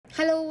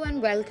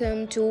and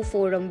welcome to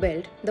Forum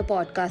Build, the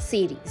podcast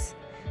series.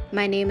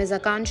 My name is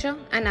Akansha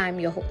and I'm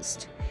your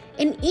host.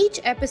 In each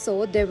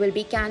episode, there will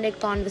be candid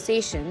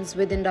conversations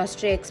with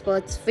industry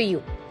experts for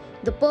you,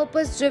 the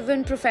purpose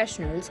driven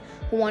professionals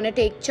who want to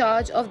take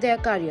charge of their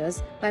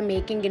careers by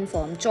making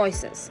informed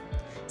choices.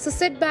 So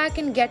sit back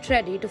and get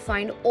ready to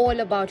find all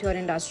about your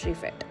industry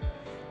fit.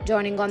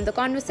 Joining on the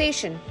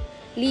conversation,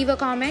 leave a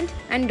comment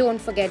and don't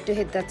forget to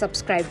hit that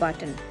subscribe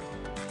button.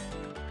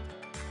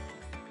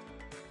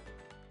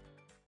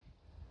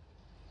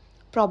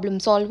 Problem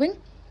solving,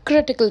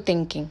 critical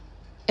thinking,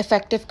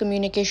 effective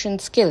communication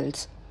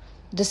skills,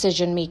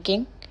 decision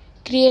making,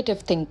 creative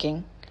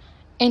thinking,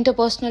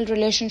 interpersonal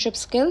relationship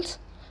skills,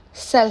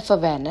 self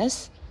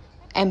awareness,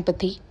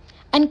 empathy,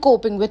 and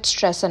coping with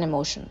stress and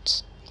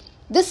emotions.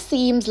 This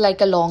seems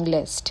like a long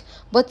list,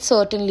 but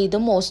certainly the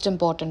most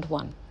important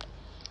one.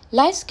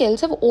 Life skills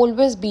have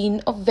always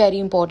been a very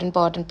important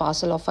part and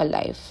parcel of our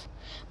life.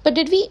 But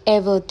did we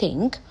ever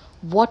think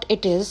what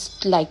it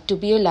is like to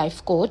be a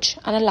life coach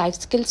and a life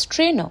skills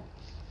trainer?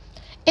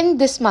 In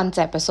this month's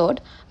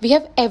episode, we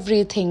have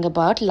everything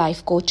about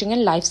life coaching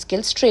and life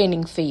skills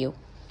training for you.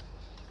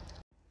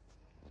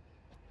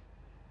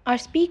 Our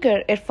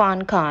speaker,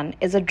 Irfan Khan,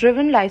 is a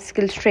driven life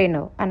skills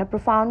trainer and a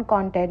profound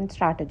content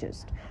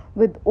strategist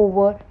with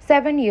over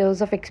 7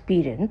 years of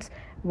experience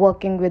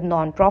working with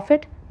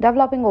non-profit,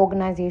 developing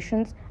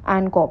organizations,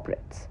 and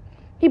corporates.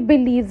 He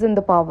believes in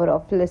the power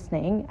of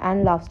listening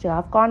and loves to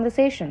have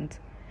conversations.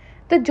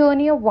 The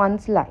journey of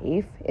one's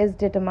life is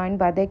determined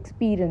by the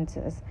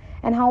experiences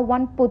and how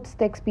one puts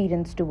the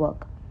experience to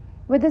work.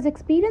 With his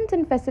experience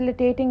in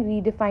facilitating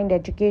redefined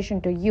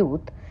education to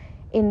youth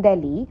in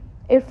Delhi,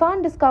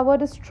 Irfan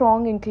discovered a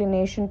strong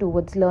inclination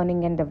towards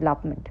learning and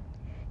development.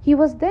 He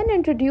was then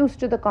introduced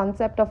to the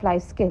concept of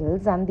life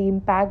skills and the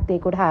impact they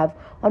could have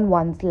on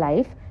one's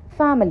life,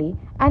 family,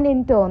 and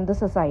in turn the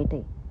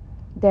society.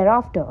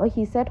 Thereafter,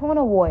 he set on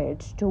a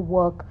voyage to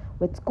work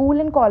with school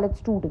and college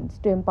students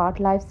to impart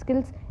life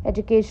skills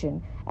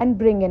education and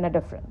bring in a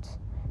difference.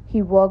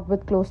 He worked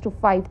with close to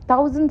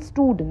 5,000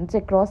 students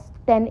across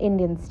 10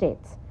 Indian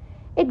states.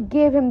 It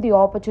gave him the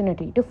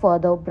opportunity to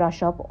further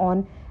brush up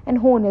on and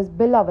hone his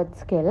beloved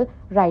skill,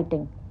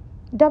 writing.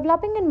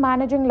 Developing and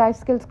managing life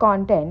skills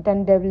content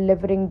and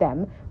delivering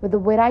them with a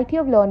variety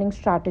of learning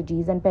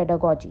strategies and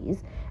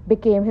pedagogies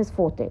became his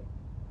forte.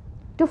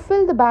 To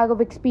fill the bag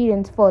of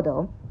experience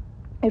further,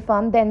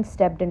 Irfan then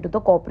stepped into the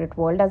corporate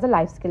world as a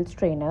life skills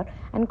trainer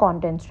and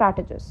content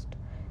strategist.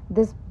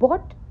 This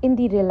brought in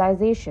the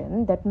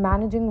realization that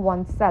managing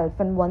oneself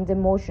and one's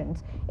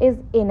emotions is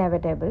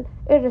inevitable,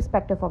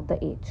 irrespective of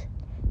the age.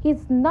 He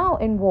is now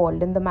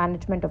involved in the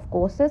management of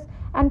courses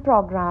and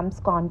programs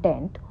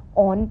content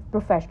on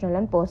professional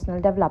and personal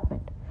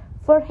development.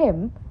 For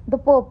him, the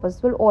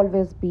purpose will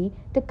always be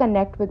to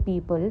connect with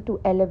people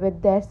to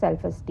elevate their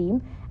self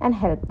esteem and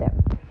help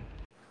them.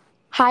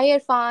 Hi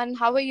Irfan,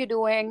 how are you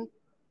doing?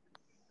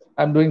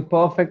 I'm doing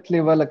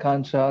perfectly well,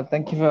 Akansha.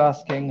 Thank you for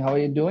asking. How are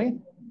you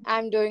doing?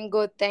 I'm doing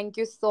good, thank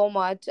you so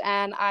much.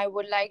 And I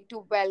would like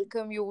to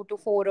welcome you to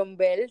Forum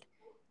Build.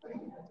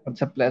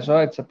 It's a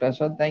pleasure. It's a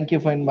pleasure. Thank you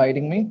for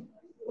inviting me.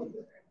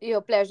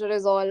 Your pleasure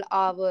is all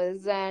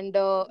ours. And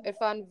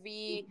Irfan,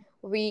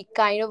 we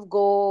kind of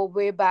go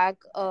way back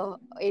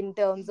in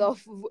terms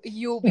of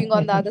you being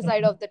on the other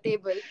side of the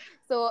table.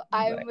 So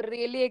I'm Right.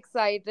 really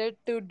excited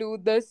to do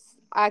this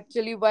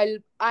actually while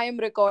I'm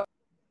recording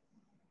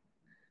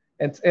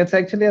It's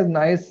actually a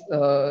nice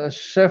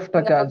shift,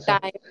 our Akansha.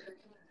 time.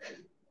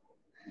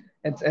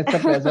 It's a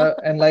pleasure,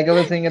 and like I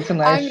was saying, it's a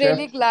nice I'm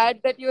really shift. glad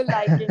that you're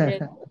liking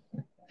it.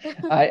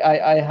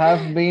 I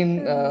have been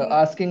Mm,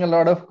 asking a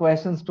lot of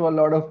questions to a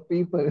lot of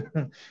people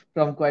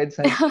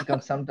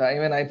from some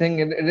time, and I think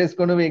it is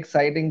going to be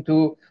exciting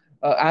to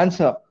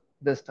answer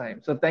this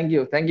time. So thank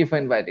you for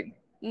inviting me.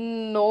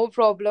 No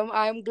problem.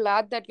 I'm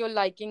glad that you're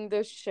liking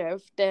this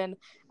shift, and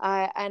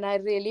I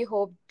really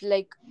hope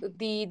like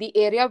the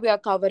area we are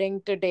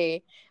covering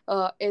today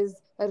is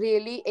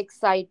really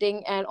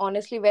exciting and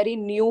honestly very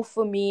new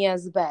for me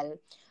as well.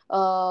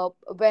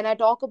 When I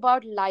talk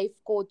about life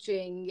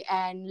coaching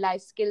and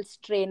life skills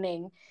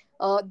training,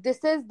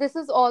 this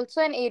is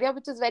also an area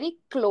which is very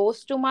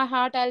close to my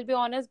heart. I'll be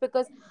honest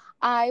because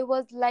I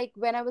was like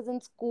when I was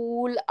in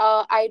school,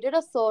 I did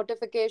a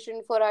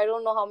certification for I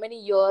don't know how many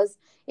years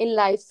in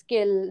life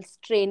skills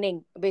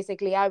training.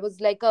 Basically, I was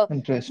like a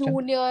Interesting.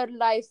 junior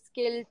life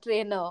skill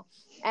trainer.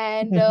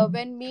 And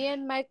when me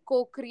and my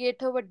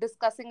co-creator were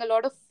discussing a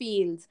lot of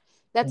fields,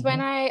 that's when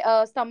Mhm.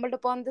 I stumbled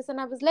upon this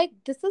and I was like,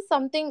 this is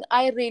something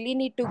I really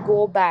need to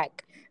go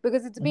back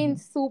because it's been Mhm.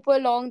 super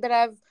long that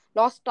I've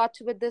lost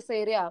touch with this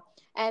area.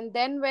 And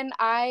then when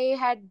I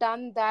had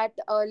done that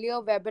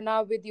earlier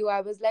webinar with you,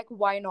 I was like,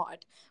 why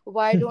not?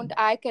 Why don't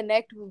I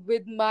connect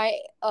with my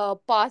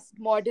past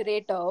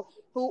moderator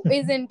who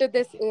is into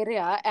this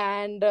area?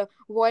 And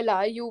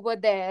voila, you were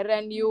there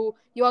and you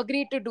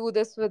agreed to do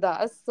this with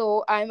us.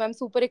 So I'm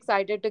super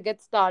excited to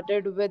get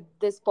started with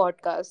this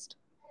podcast.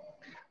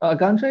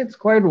 Kansha, it's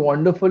quite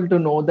wonderful to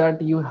know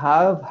that you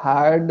have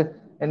had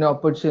an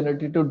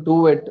opportunity to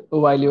do it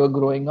while you were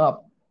growing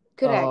up,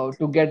 Correct.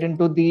 to get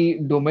into the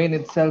domain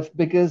itself.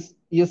 Because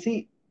you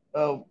see,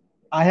 uh,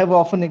 I have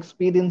often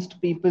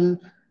experienced people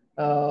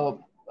uh,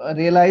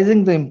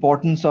 realizing the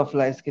importance of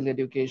life skill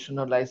education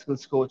or life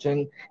skills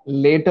coaching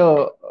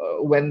later,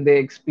 when they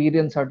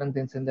experience certain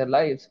things in their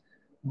lives.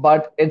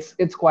 But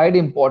it's quite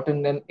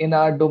important, and in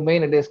our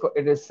domain, it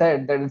is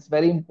said that it's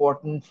very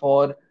important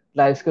for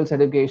life skills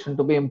education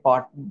to be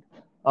imparted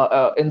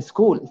in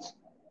schools,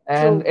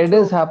 and True, it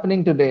is true,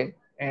 happening today,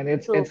 and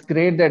true. it's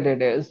great that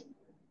it is,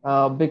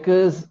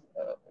 because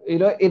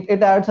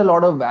it adds a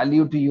lot of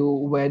value to you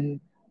when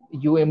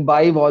you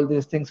imbibe all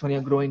these things when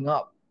you're growing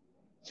up.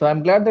 So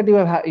I'm glad that you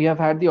have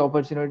had the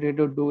opportunity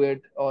to do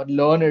it or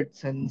learn it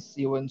since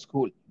you were in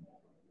school.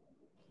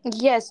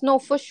 Yes, no,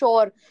 for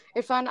sure.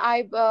 Irfan,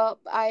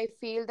 I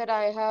feel that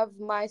I have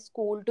my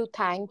school to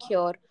thank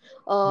here.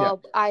 Yeah,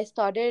 I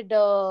studied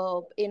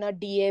in a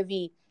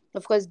DAV.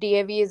 Of course,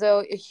 DAV is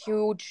a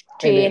huge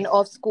it chain is.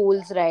 of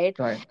schools, right?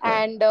 Right,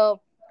 right. And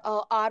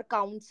our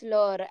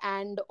counselor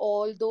and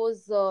all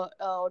those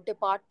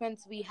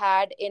departments we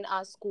had in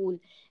our school,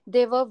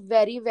 they were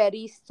very,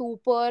 very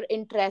super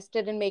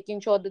interested in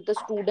making sure that the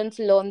students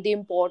learn the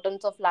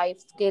importance of life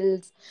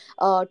skills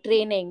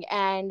training.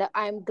 And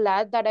I'm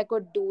glad that I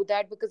could do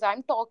that, because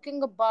I'm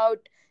talking about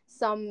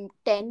some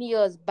 10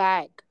 years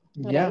back,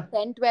 right? Yeah,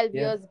 10, 12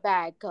 yeah. years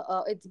back.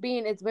 It's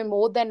been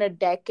more than a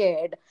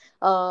decade,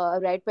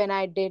 right, when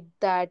I did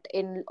that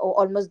in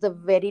almost the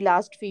very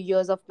last few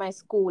years of my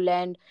school.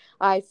 And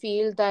I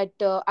feel that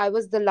I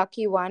was the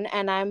lucky one,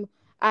 and I'm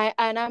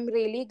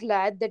really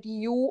glad that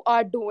you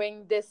are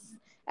doing this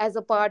as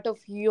a part of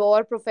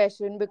your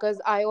profession, because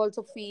I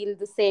also feel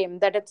the same,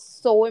 that it's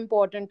so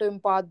important to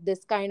impart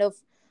this kind of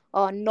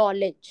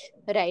knowledge,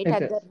 right, It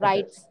at the is. It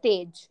right is.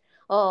 stage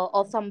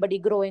of somebody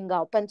growing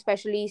up, and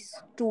especially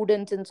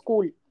students in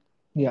school.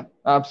 Yeah,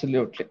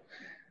 absolutely. Super.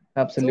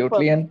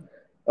 Absolutely. And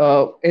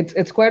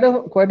it's quite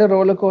a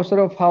roller coaster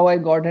of how I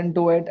got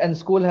into it. And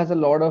school has a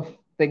lot of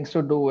things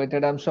to do with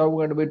it. I'm sure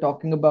we're going to be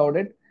talking about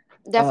it,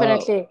 uh,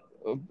 Definitely.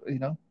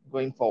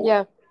 going forward.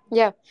 Yeah,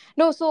 yeah.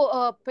 No,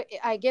 so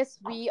I guess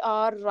we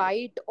are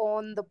right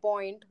on the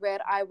point where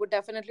I would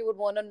definitely would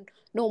want to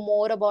know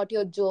more about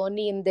your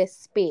journey in this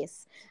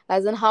space,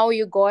 as in how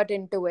you got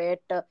into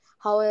it.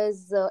 How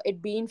has it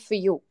been for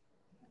you?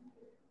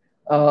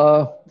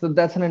 So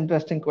that's an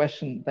interesting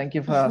question. Thank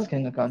you for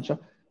asking, Akansha.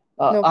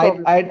 No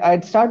problem.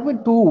 I'd start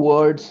with two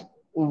words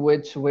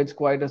which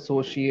quite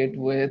associate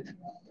with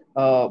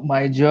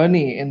my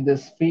journey in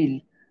this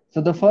field.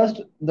 So the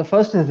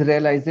first is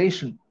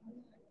realization,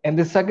 and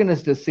the second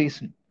is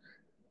decision.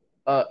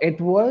 It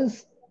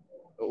was,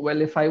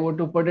 well, if I were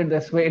to put it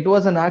this way, it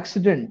was an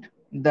accident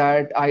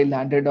that I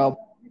landed up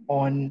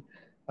on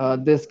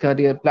this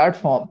career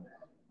platform.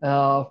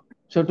 Uh,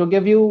 so, to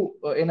give you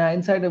in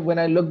hindsight, when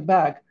I look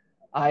back,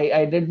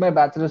 I did my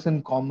bachelor's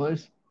in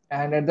commerce,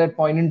 and at that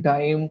point in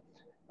time,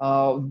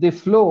 the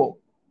flow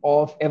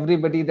of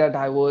everybody that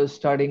I was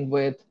studying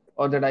with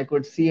or that I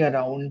could see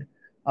around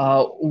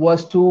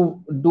was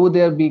to do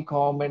their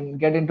BCom and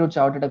get into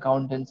chartered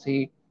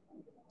accountancy,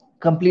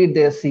 complete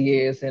their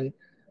CAs, and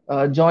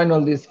join all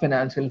these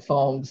financial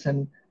firms.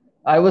 And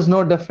I was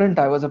no different.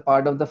 I was a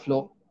part of the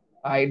flow.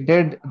 I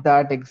did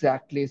that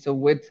exactly. So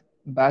with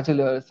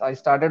bachelor's, I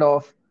started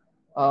off,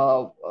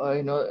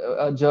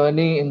 a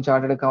journey in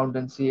chartered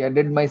accountancy. I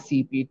did my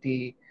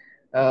CPT,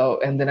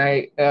 and then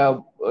I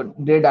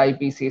did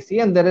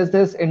IPCC, and there is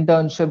this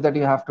internship that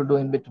you have to do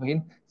in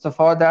between. So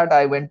for that,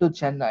 I went to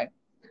Chennai,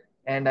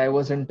 and I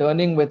was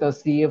interning with a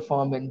CA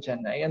firm in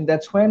Chennai, and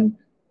that's when,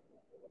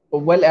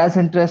 well, as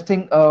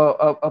interesting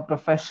a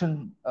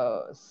profession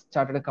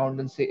chartered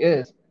accountancy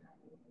is,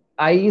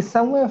 I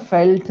somewhere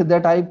felt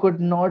that I could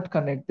not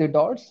connect the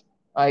dots.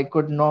 I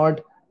could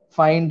not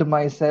find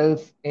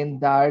myself in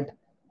that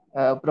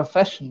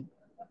profession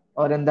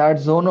or in that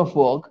zone of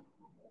work.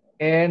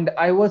 And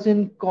I was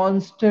in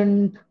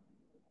constant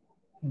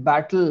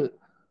battle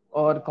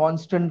or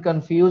constant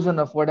confusion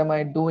of what am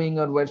I doing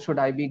or where should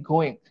I be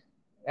going.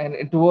 And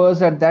it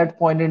was at that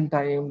point in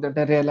time that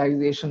the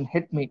realization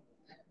hit me.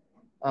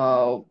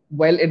 Well,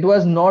 it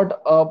was not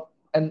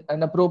an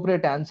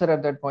appropriate answer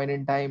at that point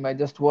in time. I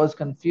just was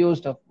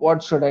confused of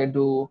what should I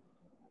do,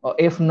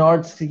 if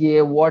not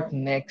CA, what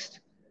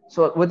next.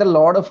 So with a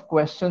lot of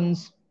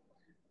questions,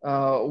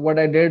 what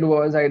I did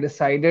was I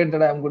decided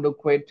that I'm going to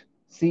quit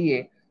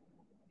CA,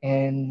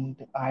 and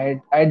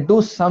I'd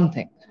do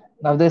something.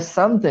 Now this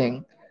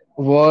something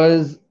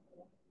was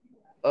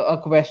a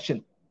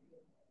question,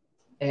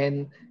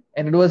 and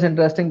it was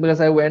interesting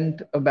because I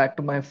went back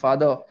to my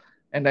father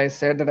and I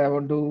said that I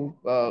want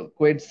to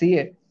quit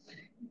CA.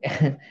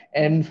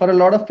 And for a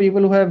lot of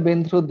people who have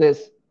been through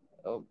this,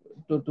 uh,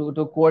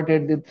 to quote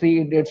it, the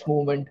three idiots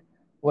movement,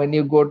 when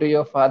you go to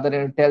your father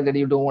and tell that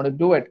you don't want to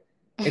do it,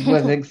 it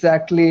was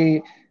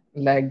exactly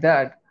like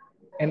that.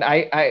 And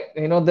I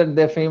that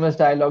the famous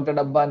dialogue that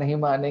Abba nahi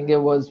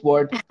manenge was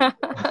what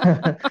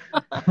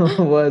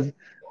was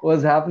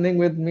was happening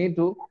with me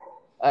too.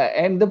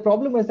 And the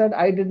problem is that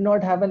I did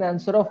not have an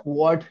answer of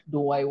what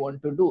do I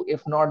want to do.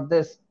 If not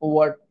this,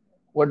 what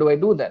do I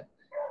do then?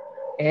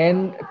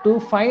 And to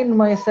find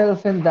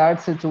myself in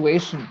that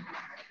situation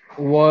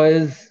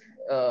was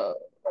uh,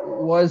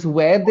 was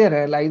where the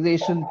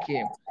realization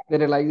came, the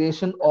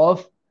realization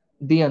of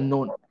the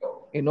unknown.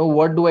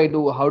 What do I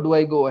do? How do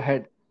I go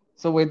ahead?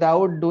 So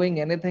without doing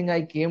anything,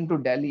 I came to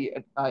Delhi.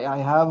 I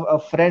have a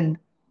friend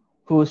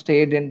who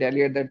stayed in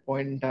Delhi at that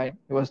point in time.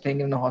 He was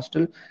staying in a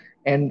hostel,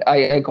 and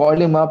I called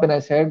him up and I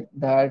said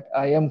that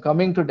I am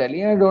coming to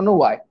Delhi and I don't know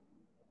why.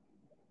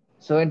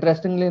 So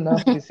interestingly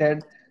enough, he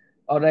said,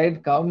 "All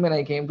right, come." And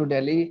I came to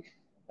Delhi.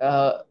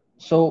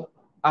 So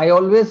I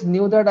always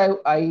knew that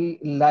I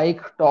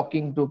like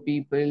talking to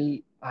people.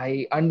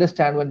 I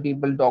understand when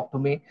people talk to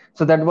me.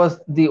 So that was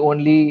the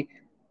only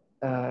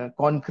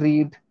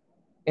concrete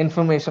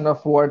information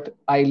of what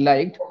I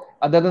liked.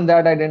 Other than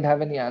that, I didn't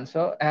have any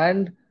answer.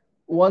 And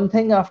one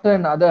thing after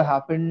another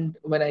happened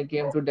when I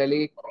came to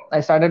Delhi. I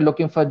started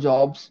looking for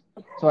jobs.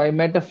 So I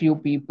met a few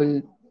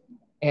people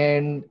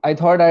and I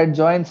thought I'd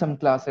join some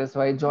classes.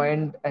 So I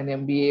joined an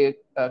MBA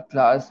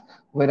class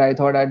where I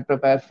thought I'd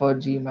prepare for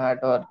GMAT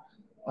or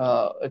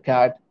a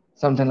CAT,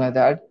 something like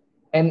that.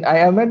 And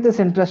I met this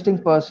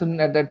interesting person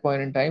at that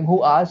point in time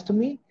who asked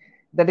me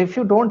that if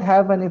you don't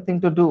have anything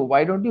to do,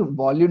 why don't you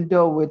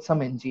volunteer with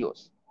some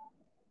NGOs?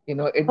 It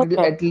will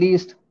Okay. at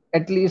least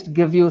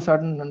give you a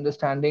certain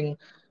understanding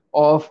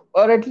of,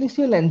 or at least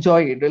you'll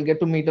enjoy it. You'll get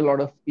to meet a lot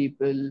of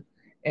people,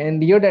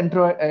 and you'd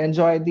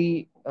enjoy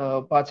the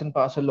parts and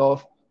parcel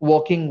of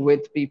working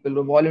with people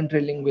or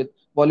volunteering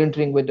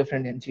with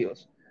different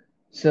NGOs.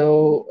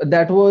 So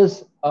that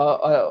was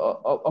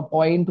a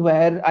point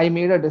where I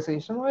made a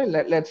decision. Well,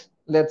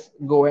 let's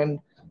go and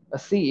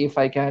see if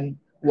I can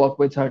work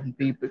with certain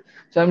people.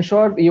 So I'm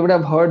sure you would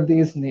have heard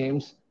these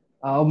names.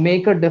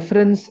 Make a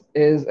difference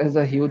is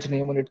a huge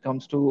name when it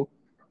comes to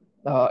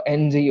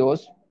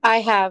NGOs. I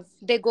have.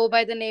 They go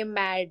by the name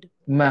Mad,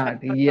 if I'm Mad,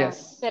 not wrong.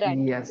 yes,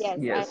 Correct. yes, Yes,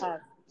 I yes.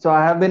 have. So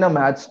I have been a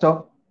match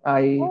star.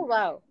 I Oh,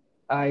 wow.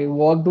 I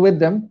worked with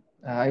them.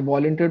 I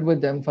volunteered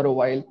with them for a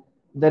while.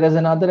 There is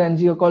another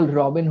NGO called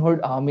Robin Hood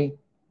Army.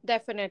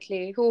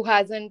 Definitely. Who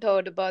hasn't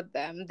heard about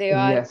them? They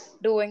are Yes,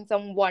 doing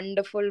some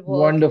wonderful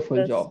work in wonderful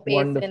the job,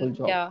 space in wonderful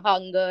job. India,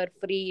 hunger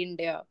free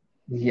India.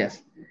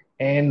 Yes.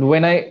 And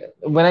when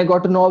I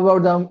got to know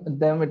about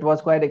them, it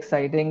was quite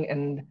exciting,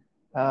 and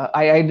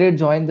I did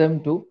join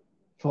them too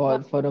Wow.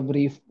 for a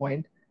brief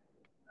point.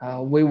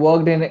 We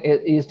worked in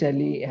East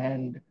Delhi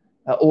and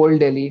Old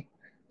Delhi,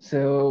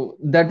 so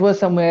that was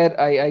somewhere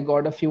I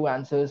got a few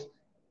answers.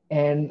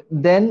 And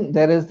then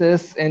there is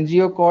this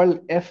NGO called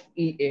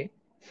FEA,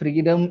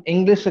 Freedom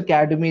English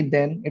Academy.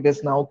 Then it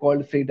is now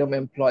called Freedom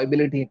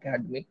Employability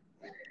Academy.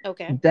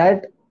 Okay.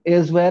 That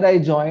is where I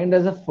joined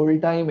as a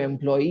full-time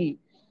employee,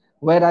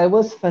 where I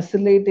was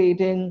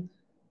facilitating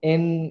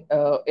in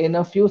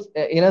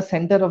a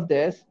center of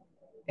this,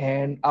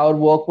 and our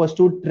work was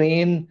to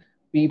train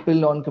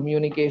people on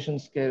communication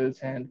skills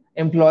and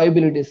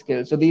employability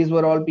skills. So these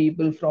were all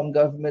people from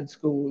government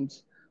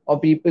schools or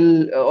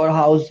people or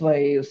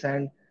housewives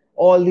and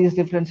all these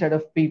different set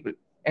of people.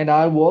 And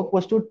our work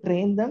was to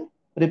train them,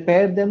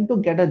 prepare them to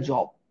get a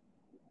job.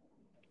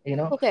 You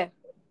know, Okay.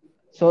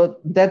 so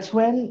that's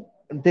when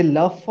the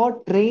love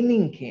for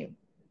training came.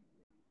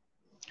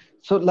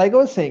 So, like I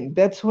was saying,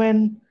 that's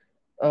when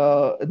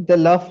the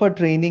love for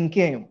training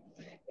came.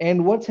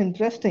 And what's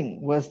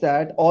interesting was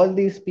that all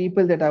these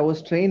people that I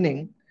was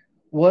training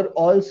were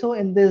also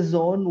in this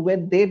zone where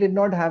they did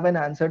not have an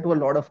answer to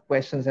a lot of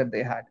questions that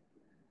they had.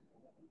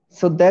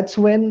 So that's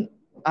when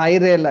I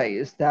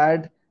realized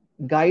that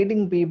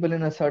guiding people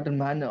in a certain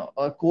manner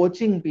or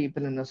coaching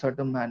people in a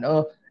certain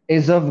manner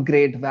is of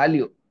great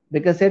value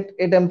because it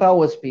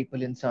empowers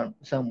people in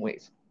some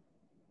ways.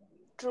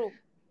 True.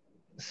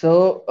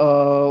 So,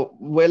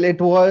 well,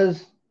 it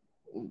was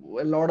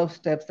a lot of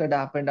steps that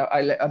happened.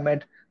 I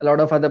met a lot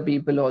of other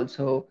people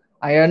also.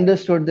 I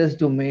understood this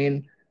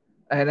domain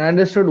and I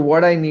understood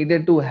what I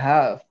needed to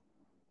have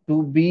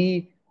to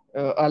be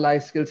a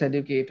life skills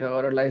educator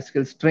or a life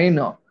skills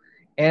trainer.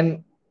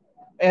 And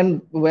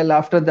well,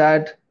 after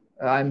that,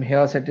 I'm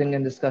here sitting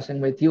and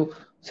discussing with you.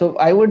 So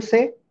I would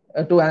say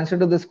to answer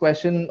to this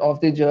question of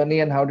the journey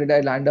and how did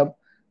I land up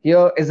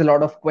here is a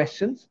lot of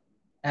questions,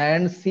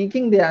 and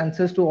seeking the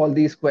answers to all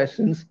these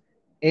questions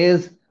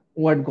is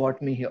what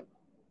got me here.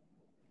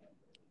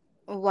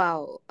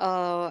 Wow.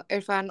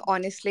 Irfan,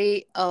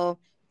 honestly,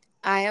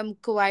 I am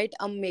quite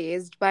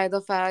amazed by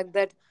the fact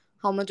that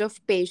how much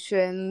of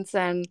patience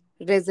and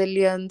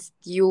resilience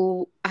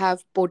you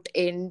have put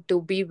in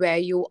to be where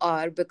you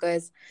are.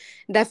 Because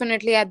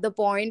definitely at the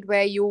point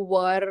where you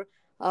were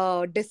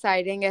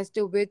deciding as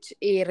to which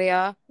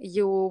area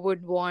you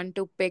would want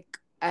to pick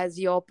as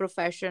your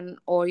profession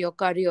or your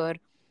career,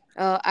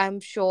 I'm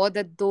sure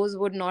that those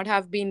would not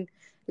have been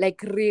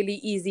like really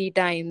easy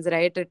times,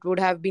 right? It would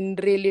have been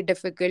really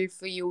difficult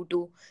for you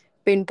to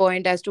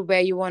pinpoint as to where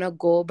you want to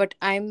go. But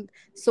I'm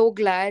so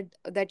glad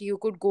that you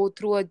could go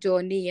through a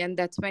journey, and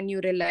that's when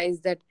you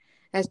realize that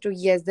as to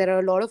yes, there are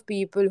a lot of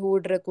people who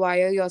would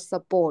require your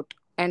support,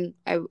 and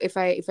if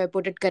I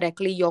put it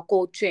correctly, your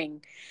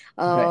coaching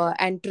Right.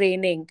 and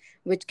training,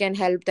 which can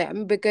help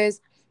them.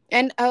 Because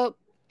and uh,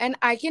 and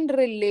I can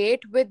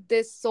relate with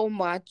this so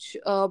much,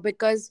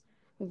 because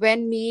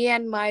when me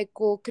and my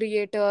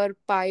co-creator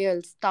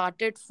Payal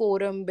started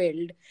Forum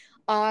Build,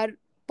 our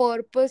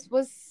purpose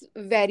was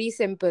very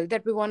simple,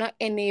 that we want to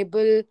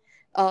enable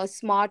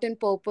smart and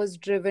purpose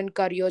driven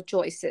career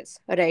choices,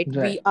 right?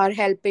 We Right. are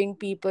helping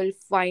people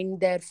find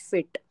their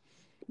fit,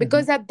 Hmm.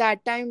 because at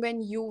that time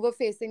when you were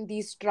facing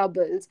these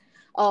troubles,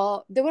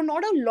 there were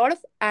not a lot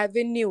of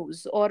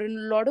avenues or a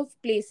lot of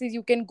places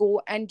you can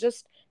go and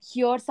just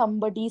hear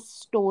somebody's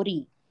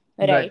story,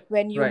 Right. right?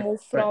 When you Right. move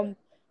Right. from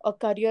a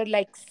career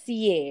like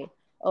CA,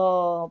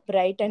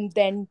 right, and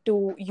then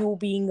to you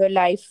being a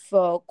life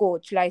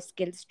coach, life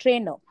skills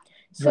trainer. Right.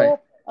 So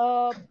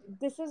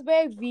this is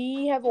where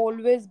we have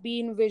always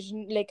been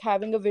vision, like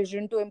having a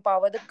vision to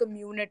empower the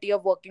community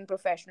of working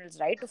professionals,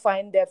 right, to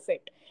find their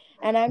fit.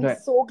 And I'm Right.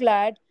 so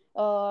glad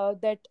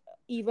that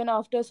even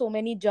after so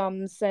many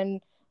jumps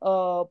and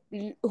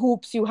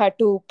hoops you had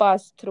to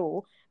pass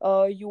through,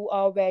 you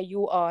are where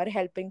you are,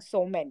 helping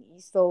so many.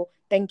 So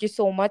thank you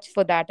so much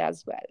for that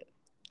as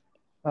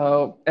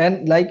well.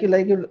 And like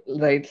you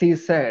rightly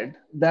said,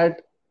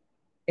 that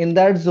in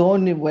that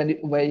zone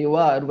where you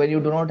are, when you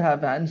do not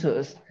have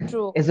answers,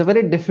 True. is a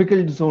very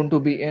difficult zone to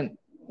be in.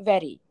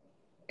 Very.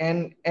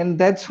 And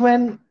that's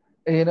when,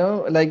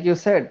 like you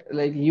said,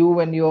 like you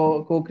and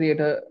your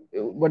co-creator,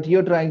 what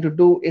you're trying to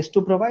do is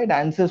to provide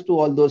answers to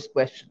all those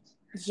questions.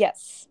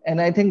 Yes.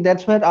 And I think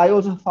that's where I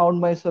also found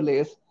my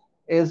solace,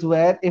 is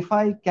where if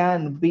I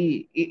can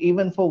be,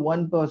 even for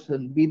one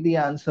person, be the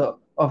answer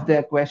of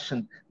their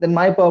question, then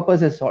my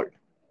purpose is solved.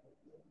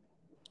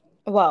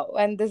 Wow,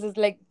 and this is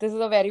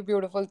a very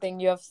beautiful thing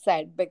you have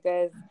said,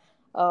 because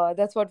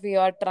that's what we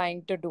are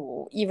trying to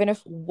do. Even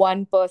if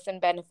one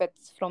person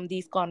benefits from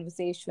these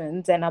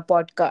conversations and our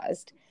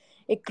podcast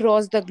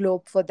across the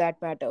globe, for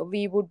that matter,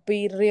 we would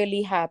be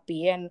really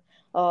happy, and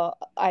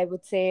I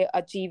would say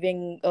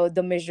achieving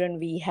the mission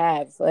we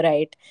have,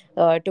 right?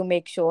 To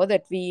make sure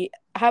that we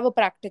have a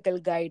practical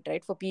guide,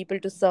 right, for people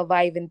to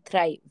survive and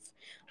thrive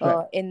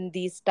Right. in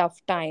these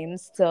tough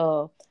times.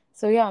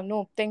 So yeah,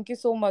 no, thank you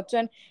so much.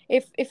 And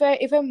if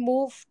I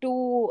move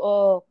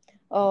to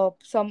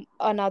some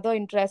another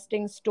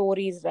interesting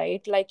stories,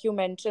 right, like you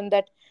mentioned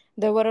that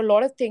there were a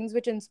lot of things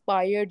which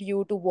inspired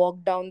you to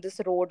walk down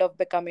this road of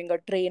becoming a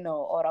trainer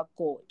or a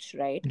coach,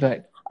 right?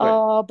 Right.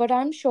 Right. But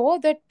I'm sure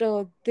that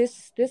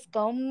this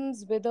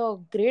comes with a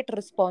great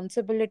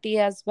responsibility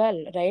as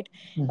well, right?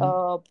 Hmm.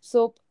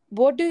 So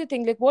what do you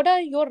think, like what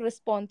are your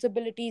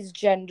responsibilities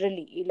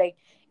generally, like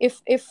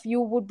if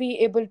you would be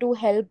able to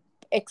help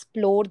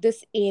explore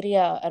this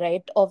area,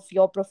 right, of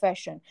your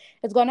profession,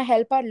 it's going to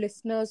help our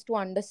listeners to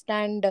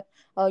understand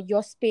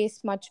your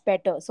space much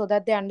better, so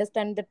that they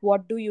understand that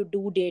what do you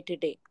do day to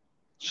day.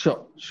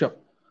 Sure, sure.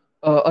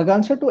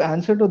 Agansha, to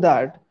answer to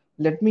that,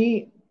 let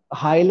me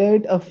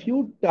highlight a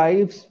few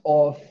types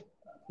of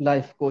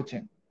life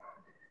coaching.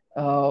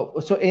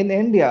 So in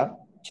India,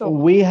 Sure.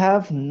 we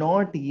have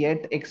not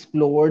yet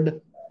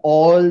explored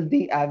all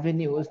the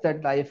avenues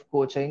that life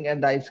coaching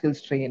and life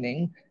skills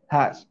training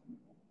has.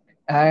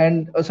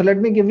 And so let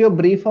me give you a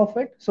brief of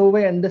it so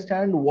we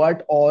understand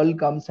what all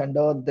comes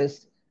under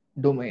this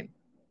domain.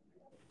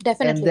 And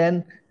Definitely.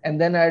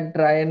 then I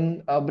try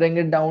and bring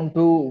it down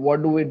to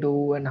what do we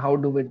do and how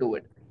do we do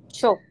it.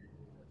 Sure.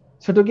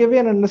 So, to give you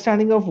an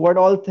understanding of what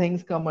all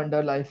things come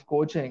under life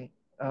coaching,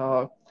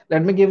 uh,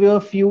 let me give you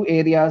a few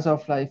areas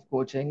of life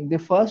coaching. The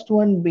first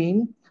one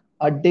being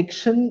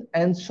addiction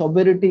and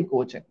sobriety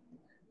coaching.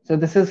 So,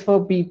 this is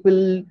for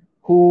people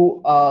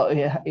who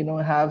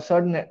have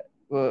certain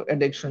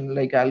addiction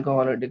like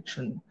alcohol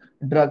addiction,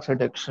 drugs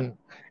addiction,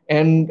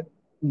 and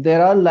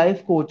there are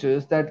life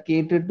coaches that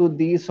cater to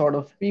these sort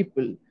of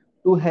people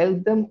to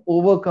help them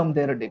overcome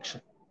their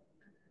addiction.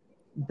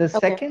 The Okay.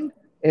 second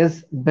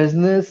is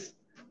business,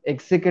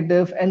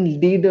 executive, and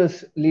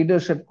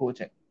leadership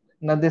coaching.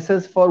 Now, this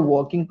is for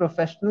working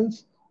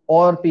professionals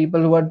or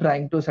people who are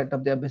trying to set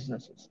up their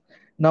businesses.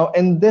 Now,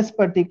 in this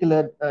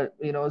particular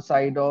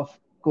side of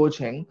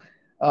coaching,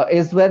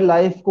 is where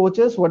life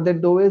coaches, what they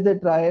do is they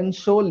try and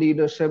show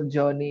leadership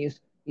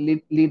journeys,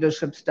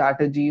 leadership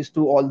strategies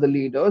to all the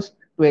leaders,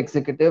 to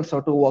executives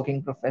or to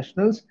working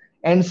professionals,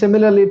 and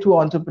similarly to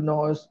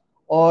entrepreneurs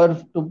or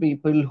to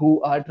people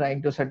who are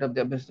trying to set up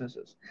their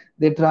businesses.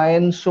 They try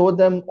and show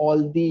them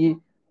all the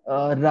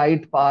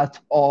right path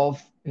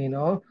of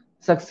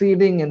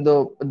succeeding in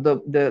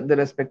the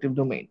respective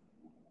domain.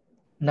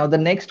 Now, the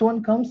next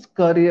one comes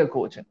career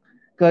coaching.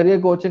 Career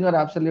coaching are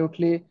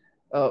absolutely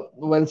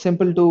well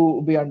simple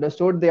to be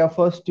understood. They are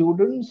for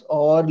students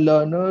or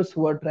learners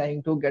who are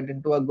trying to get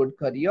into a good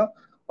career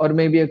or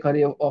maybe a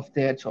career of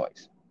their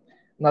choice.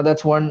 Now,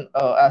 that's one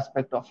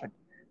aspect of it.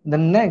 The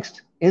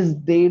next is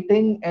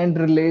dating and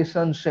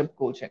relationship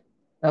coaching.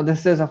 Now,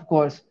 this is, of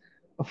course,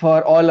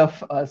 for all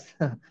of us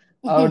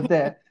out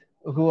there.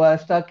 who are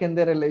stuck in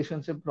their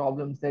relationship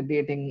problems, their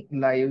dating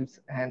lives,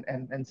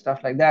 and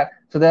stuff like that.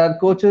 So there are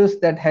coaches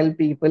that help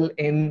people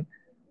in,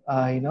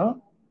 you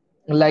know,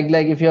 like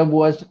if you have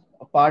watched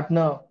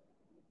Partner,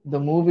 the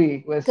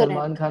movie where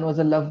Salman Correct. Khan was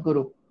a love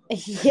guru.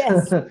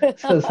 Yes.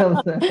 So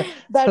some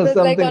That so was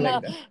like something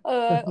like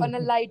that. on a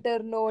lighter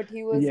note.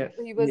 Yes,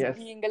 He was yes,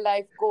 being a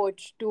life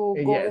coach to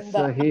yes.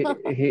 So Govinda.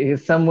 he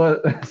somewhere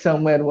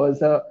somewhere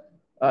was a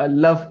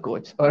love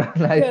coach or a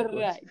life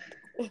coach.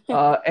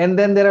 Correct. And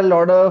then there are a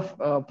lot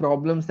of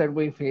problems that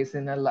we face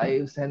in our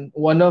lives, and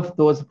one of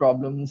those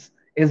problems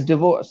is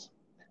divorce.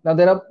 Now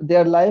there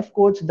are life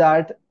coach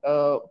that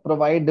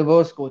provide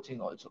divorce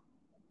coaching also,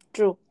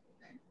 True.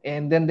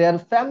 and then there are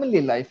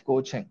family life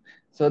coaching.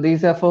 So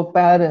these are for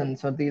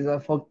parents, or these are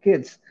for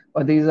kids,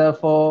 or these are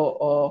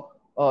for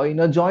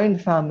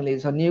joint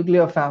families or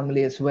nuclear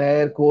families,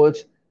 where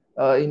coaches,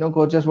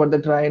 what they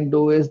try and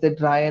do is they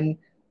try and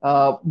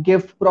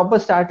give proper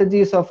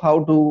strategies of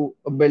how to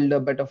build a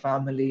better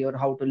family, or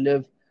how to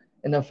live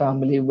in a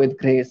family with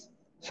grace.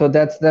 So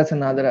that's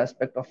another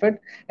aspect of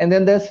it. And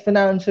then there's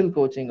financial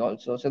coaching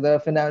also. So there are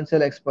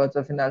financial experts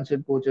or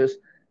financial coaches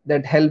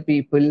that help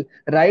people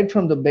right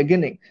from the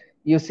beginning.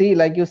 You see,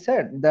 like you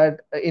said,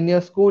 that in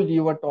your school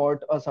you were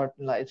taught a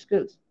certain life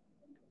skills,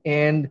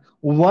 and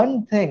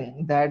one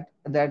thing that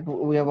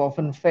we have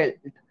often felt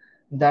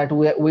that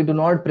we do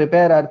not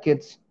prepare our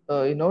kids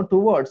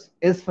towards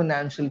is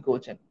financial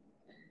coaching.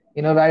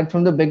 Right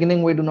from the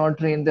beginning we do not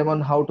train them on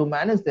how to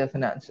manage their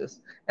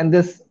finances, and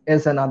this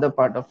is another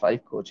part of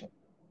life coaching.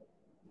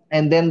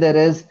 And then there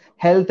is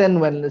health and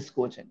wellness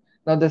coaching.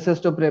 Now this is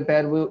to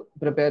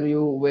prepare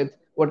you with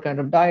what kind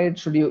of diet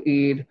should you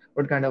eat,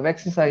 what kind of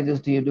exercises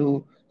do you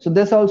do. So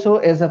this also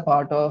is a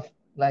part of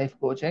life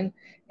coaching.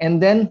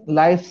 And then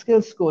life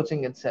skills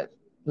coaching itself.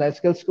 Life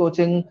skills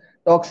coaching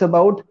talks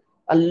about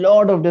a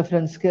lot of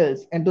different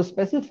skills, and to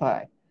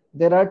specify,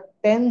 there are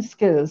 10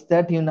 skills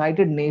that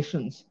United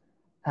Nations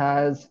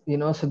has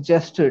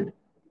suggested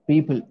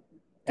people,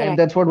 and Correct.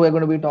 that's what we're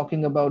going to be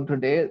talking about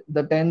today,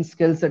 the 10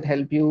 skills that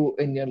help you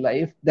in your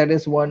life. That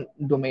is one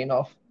domain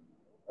of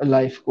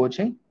life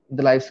coaching,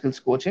 the life skills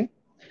coaching.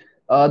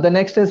 The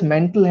next is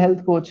mental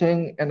health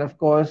coaching, and of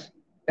course,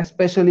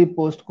 especially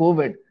post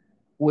COVID,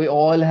 we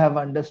all have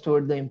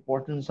understood the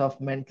importance of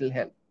mental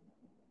health,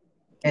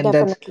 and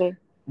Definitely.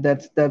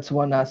 that's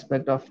one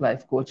aspect of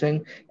life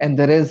coaching. And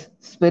there is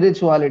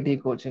spirituality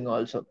coaching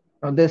also.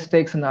 Now this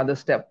takes another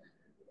step,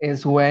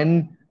 is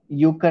when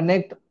you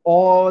connect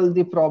all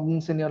the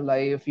problems in your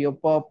life, your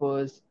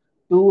purpose,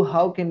 to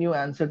how can you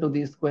answer to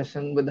these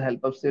questions with the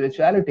help of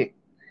spirituality.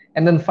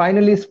 And then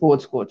finally,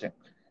 sports coaching.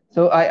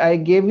 So I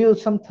gave you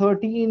some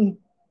 13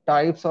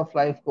 types of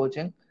life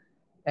coaching,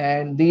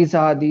 and these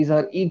are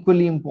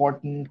equally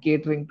important,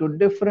 catering to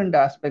different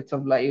aspects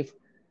of life.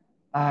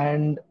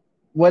 And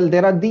well,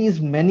 there are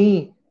these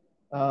many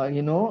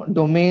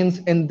domains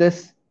in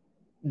this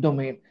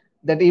domain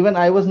that even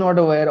I was not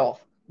aware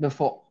of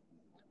before.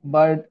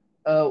 But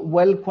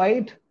well,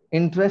 quite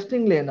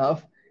interestingly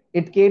enough,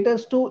 it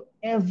caters to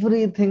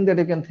everything that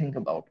you can think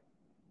about.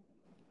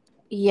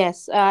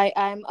 Yes,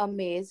 I'm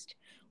amazed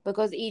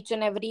because each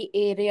and every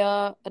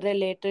area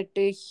related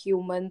to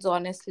humans,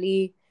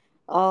 honestly,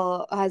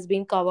 has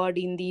been covered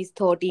in these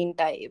 13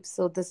 types.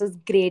 So this is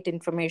great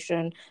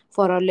information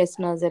for our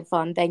listeners,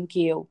 Irfan. Thank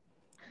you.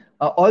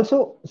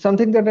 Also,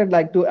 something that I'd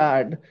like to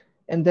add,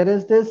 and there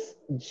is this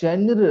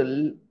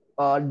general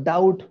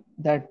doubt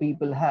that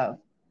people have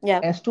Yeah.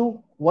 as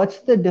to what's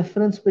the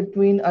difference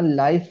between a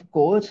life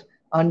coach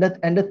and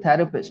a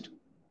therapist.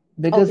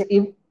 Because Okay.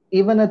 if,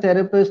 even a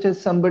therapist is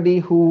somebody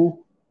who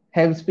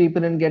helps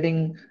people in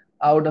getting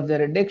out of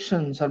their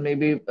addictions, or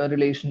maybe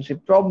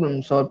relationship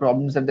problems, or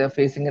problems that they're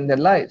facing in their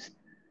lives.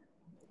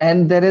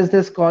 And there is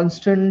this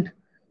constant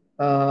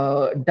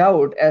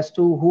doubt as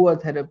to who a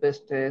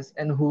therapist is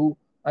and who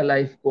a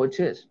life coach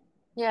is.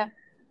 Yeah.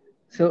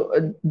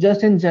 So,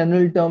 just in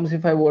general terms,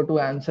 if I were to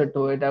answer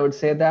to it, I would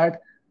say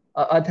that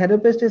a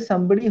therapist is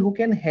somebody who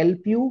can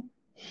help you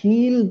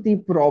heal the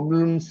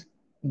problems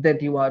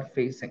that you are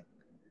facing.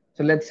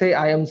 So, let's say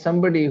I am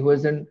somebody who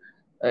is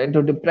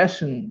into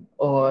depression,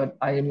 or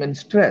I am in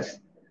stress.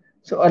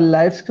 So, a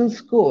life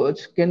skills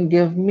coach can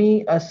give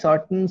me a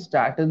certain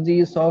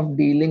strategies of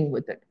dealing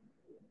with it,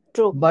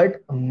 True.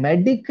 but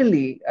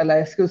medically a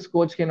life skills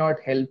coach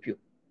cannot help you,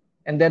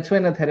 and that's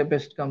when a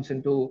therapist comes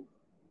into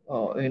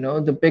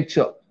the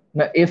picture.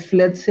 Now if,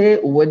 let's say,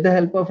 with the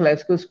help of life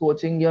skills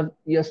coaching,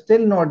 you're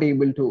still not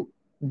able to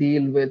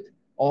deal with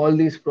all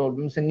these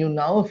problems, and you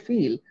now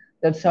feel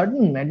that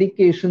certain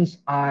medications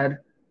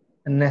are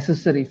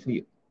necessary for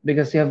you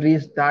because you have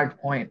reached that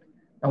point.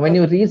 Now when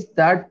you reach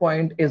that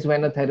point is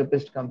when a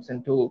therapist comes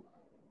into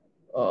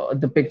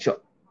the picture.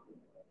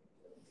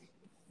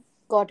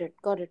 Got it,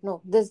 got it.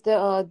 No,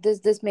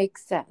 this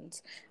makes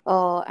sense.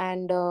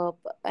 And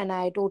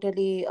I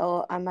totally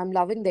I'm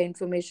loving the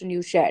information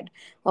you shared.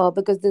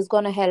 Because this is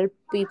gonna help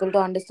people to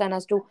understand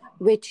as to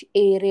which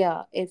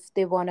area, if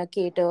they wanna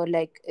cater,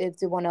 like if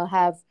they wanna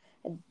have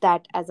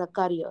that as a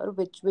career,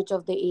 which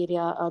of the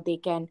area they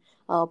can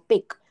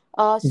pick.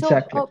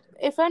 Exactly.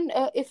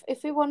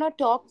 If we want to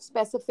talk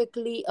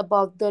specifically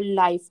about the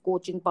life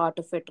coaching part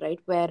of it, right,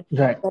 where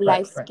Right, the right,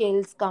 life right.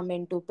 skills come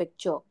into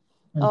picture,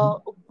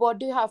 Mhm. what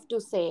do you have to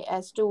say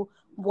as to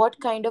what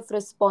kind of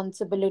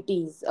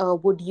responsibilities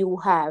would you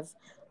have,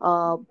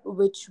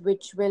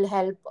 which will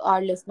help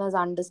our listeners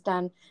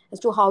understand as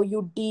to how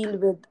you deal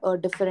with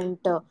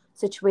different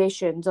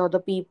situations or the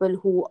people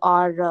who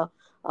are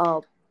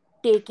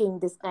taking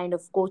this kind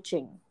of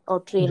coaching or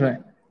Right,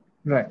 training?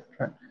 right,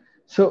 right.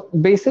 So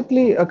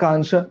basically,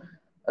 Akansha,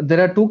 there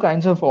are two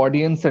kinds of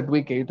audience that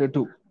we cater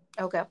to.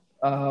 Okay.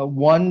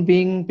 One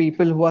being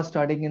people who are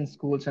studying in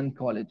schools and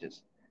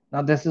colleges.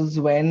 Now, this is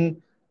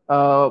when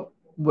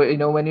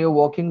when you're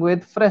working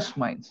with fresh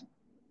minds.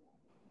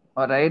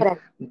 All right.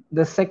 Correct.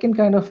 The second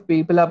kind of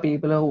people are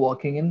people who are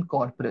working in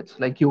corporates,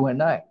 like you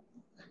and I.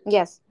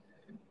 Yes.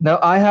 Now,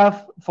 I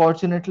have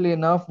fortunately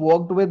enough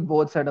worked with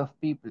both set of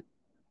people.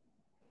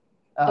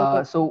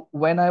 Okay. So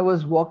when I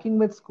was working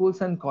with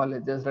schools and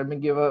colleges, let me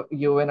give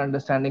you an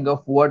understanding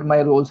of what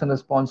my roles and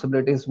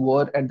responsibilities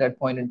were at that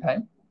point in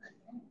time.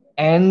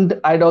 And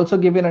I'd also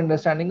give you an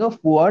understanding of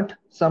what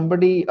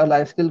somebody, a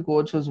life skill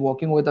coach who's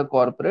working with a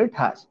corporate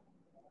has.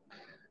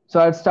 So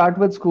I'd start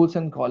with schools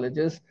and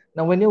colleges.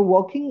 Now, when you're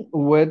working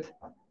with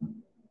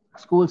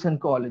schools and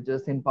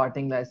colleges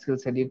imparting life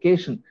skills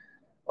education,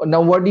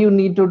 now what do you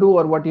need to do,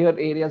 or what your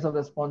areas of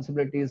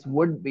responsibilities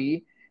would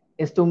be,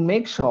 is to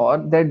make sure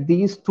that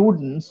these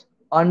students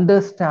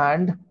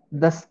understand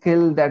the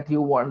skill that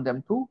you want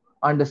them to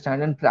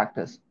understand and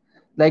practice.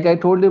 Like I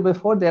told you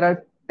before, there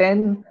are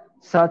 10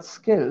 such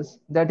skills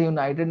that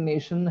United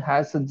Nations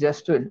has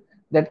suggested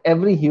that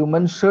every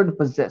human should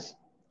possess,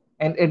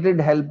 and it did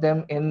help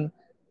them in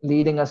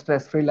leading a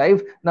stress-free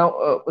life.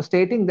 Now,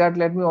 stating that,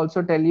 let me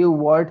also tell you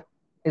what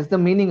is the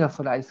meaning of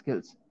life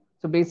skills.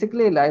 So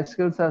basically, life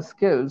skills are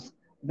skills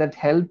that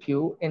help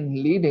you in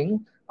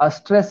leading a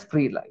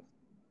stress-free life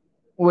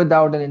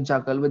without any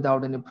chuckle,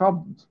 without any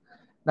problems.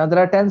 Now, there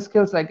are 10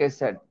 skills, like I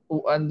said,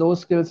 and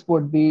those skills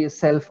would be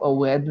self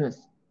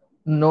awareness,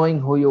 knowing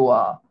who you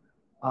are,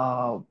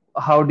 uh,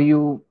 how do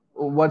you,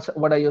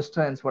 what are your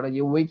strengths, what are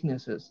your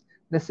weaknesses,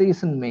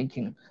 decision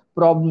making,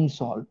 problem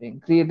solving,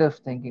 creative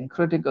thinking,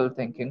 critical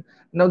thinking.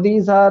 Now,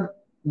 these are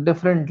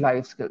different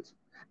life skills.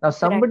 Now, Correct.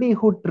 somebody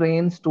who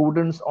trains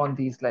students on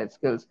these life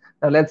skills,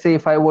 now let's say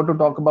if I were to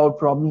talk about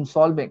problem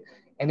solving,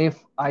 and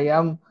if I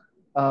am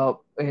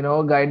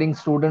guiding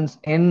students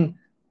in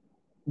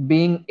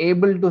being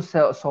able to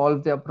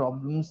solve their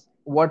problems,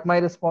 what my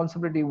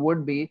responsibility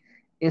would be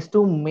is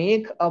to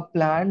make a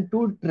plan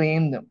to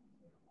train them.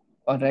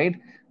 All right.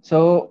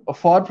 So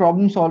for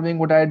problem solving,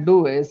 what I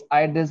do is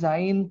I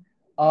design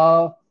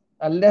a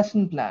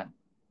lesson plan.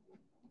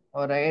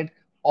 All right.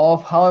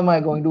 Of how am I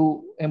going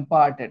to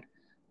impart it,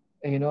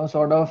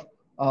 sort of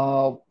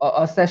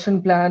a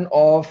session plan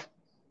of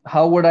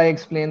how would I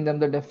explain them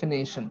the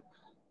definition,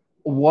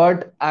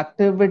 what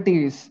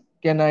activities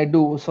can I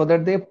do so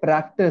that they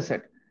practice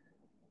it.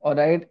 All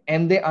right,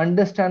 and they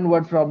understand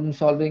what problem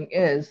solving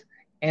is,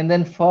 and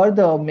then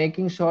further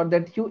making sure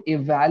that you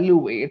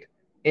evaluate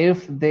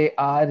if they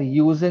are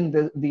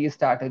using these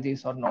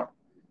strategies or not.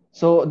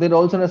 So there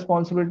also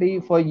responsibility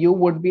for you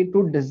would be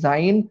to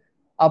design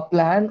a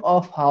plan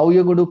of how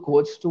you're going to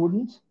coach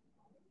students,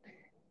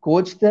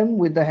 coach them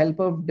with the help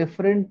of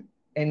different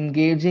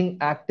engaging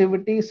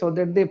activities so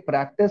that they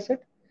practice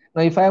it.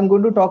 Now, if I am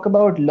going to talk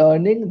about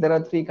learning, there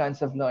are three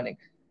kinds of learning.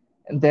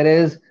 There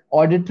is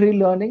auditory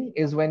learning,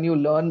 is when you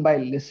learn by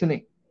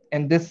listening,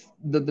 and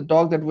the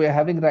talk that we're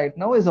having right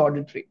now is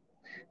auditory.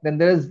 Then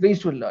there is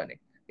visual learning,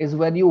 is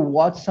when you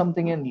watch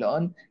something and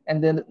learn.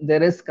 And then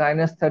there is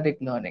kinesthetic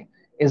learning,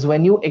 is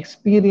when you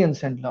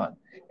experience and learn.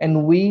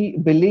 And we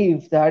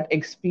believe that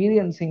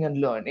experiencing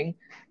and learning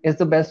is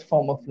the best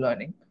form of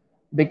learning,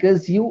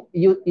 because you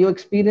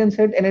experience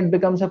it and it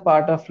becomes a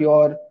part of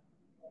your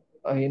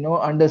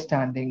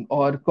understanding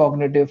or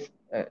cognitive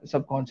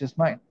subconscious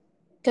mind.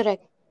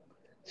 Correct.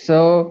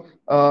 So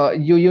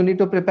you need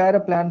to prepare a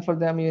plan for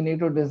them. You need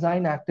to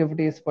design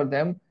activities for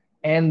them,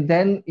 and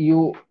then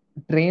you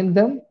train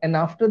them. And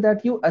after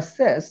that, you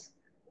assess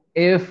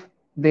if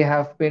they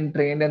have been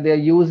trained and they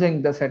are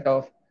using the set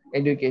of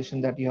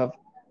education that you have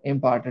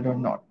imparted or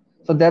not.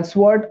 So that's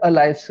what a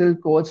life skill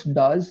coach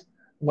does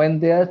when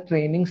they are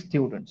training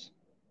students.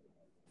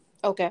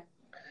 Okay.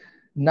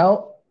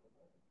 Now,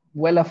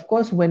 well, of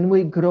course, when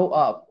we grow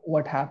up,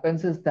 what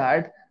happens is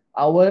that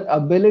our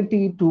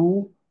ability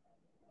to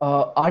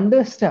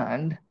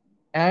understand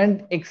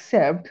and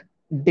accept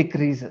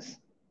decreases,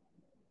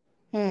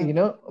 Hmm.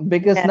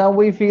 because Yeah. now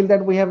we feel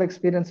that we have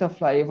experience of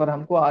life, or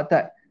हमको आता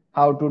है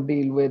how to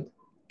deal with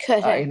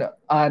Correct.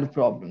 our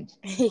problems.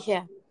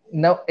 Yeah.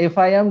 Now if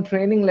I am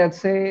training, let's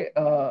say,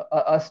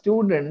 a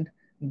student,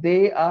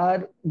 they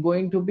are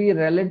going to be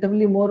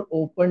relatively more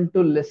open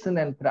to listen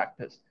and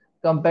practice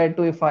compared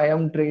to if I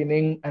am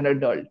training an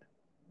adult.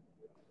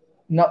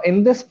 Now,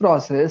 in this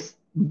process,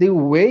 the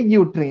way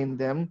you train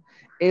them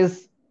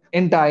is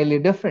entirely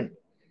different.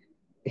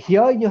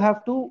 Here, you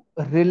have to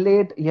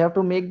relate, you have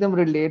to make them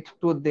relate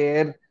to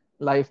their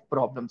life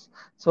problems.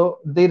 So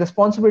the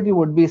responsibility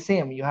would be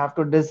same. You have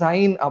to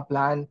design a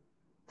plan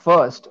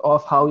first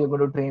of how you're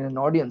going to train an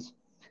audience.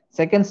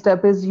 Second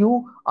step is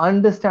you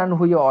understand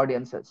who your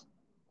audience is.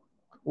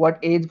 What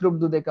age group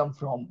do they come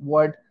from?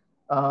 What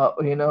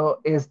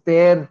is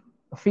their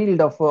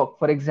field of work?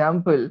 For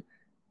example,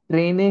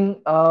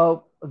 training a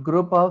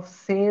group of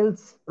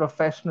sales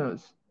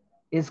professionals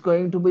is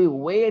going to be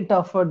way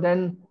tougher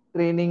than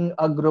training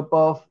a group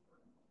of,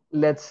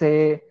 let's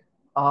say,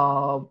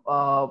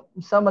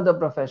 some other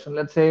profession,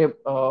 let's say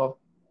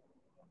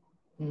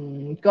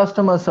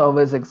customer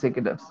service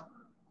executives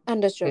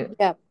Understood. in,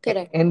 Yeah,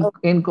 correct.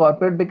 in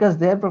corporate, because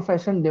their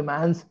profession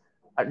demands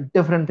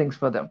different things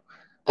for them.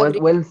 Well,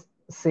 Agree. well,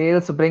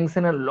 sales brings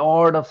in a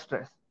lot of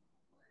stress,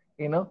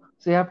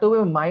 so you have to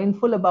be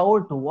mindful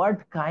about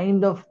what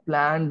kind of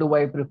plan do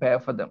I prepare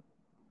for them.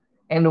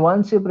 And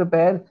once you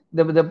prepare,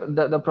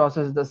 the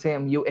process is the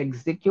same. You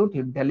execute,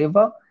 you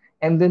deliver,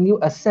 and then you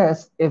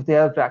assess if they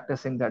are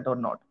practicing that or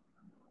not.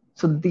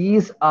 So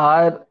these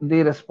are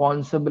the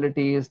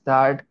responsibilities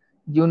that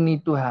you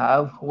need to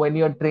have when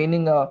you're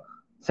training a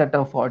set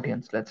of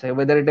audience, let's say,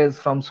 whether it is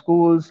from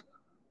schools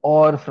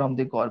or from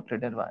the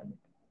corporate environment.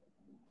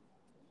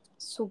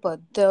 Super.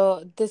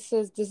 This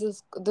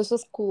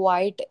is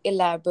quite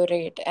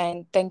elaborate,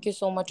 and thank you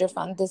so much,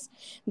 Irfan.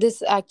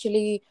 This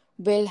actually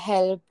will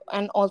help,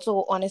 and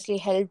also honestly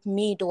help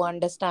me to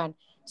understand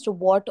so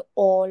what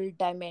all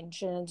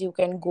dimensions you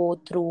can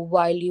go through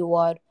while you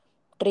are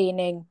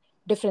training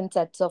different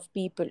sets of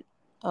people.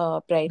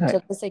 Right. Right.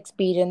 So this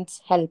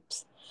experience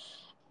helps.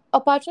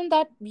 Apart from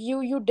that,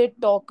 you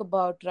did talk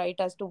about, right,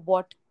 as to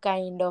what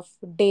kind of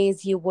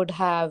days you would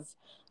have,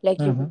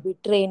 like you Mm-hmm. would be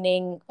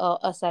training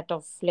a set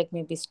of like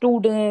maybe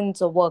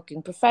students or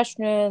working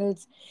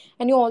professionals,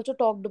 and you also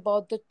talked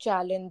about the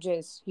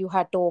challenges you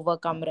had to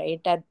overcome,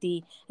 right, at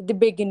the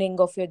beginning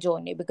of your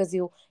journey, because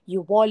you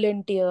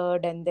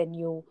volunteered, and then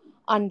you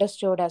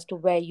understood as to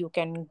where you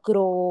can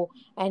grow,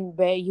 and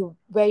where you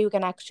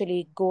can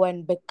actually go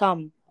and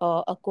become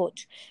a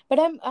coach. But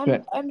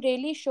Right. I'm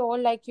really sure,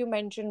 like you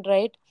mentioned,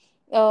 right,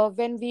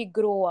 when we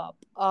grow up,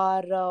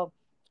 our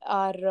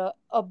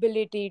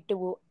ability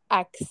to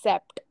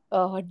accept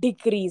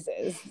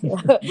decreases.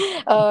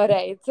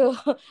 Right. So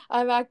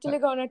I'm actually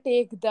gonna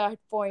take that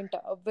point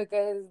up,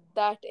 because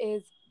that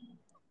is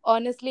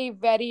honestly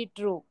very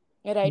true.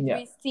 Right. Yeah.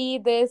 We see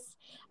this.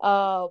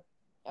 Uh,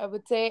 I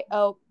would say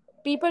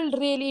people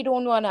really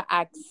don't wanna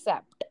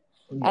accept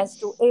as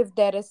to Yes. if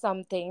there is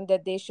something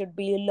that they should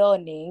be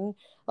learning,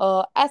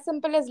 as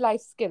simple as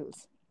life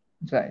skills.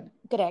 Right.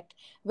 Correct.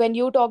 When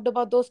you talked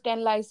about those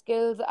 10 life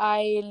skills,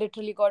 I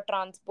literally got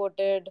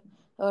transported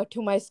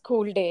to my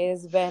school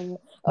days when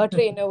a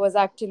trainer was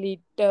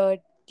actually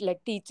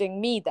like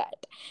teaching me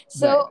that. Right.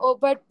 So,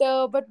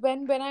 but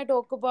when I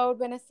talk about,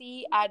 when I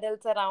see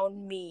adults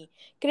around me,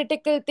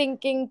 critical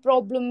thinking,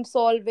 problem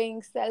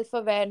solving, self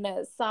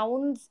awareness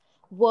sounds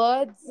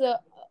words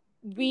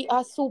we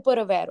are super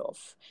aware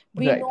of.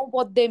 We Right. know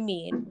what they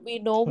mean. We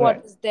know what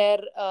Right. is their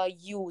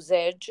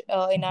usage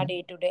in our Mhm.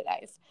 day to day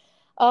life.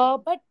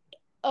 But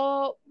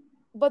uh,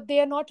 but they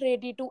are not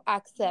ready to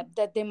accept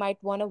that they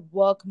might want to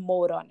work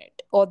more on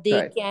it, or they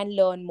Right. can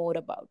learn more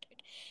about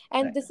it.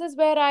 And Right. this is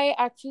where I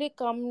actually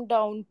come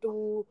down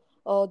to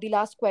the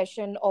last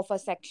question of a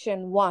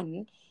section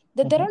one,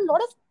 that there Mhm. are a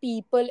lot of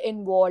people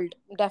involved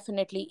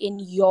definitely in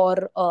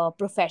your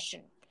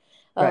profession,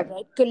 Right.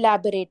 right,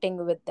 collaborating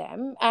with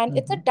them, and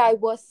it's a Mhm.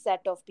 diverse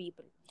set of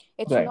people.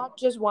 It's Right. not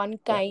just one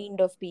Right.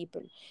 kind of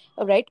people,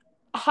 right?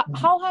 How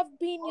Mhm. have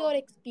been your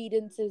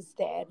experiences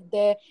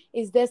there?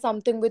 Is there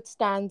something which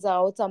stands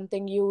out,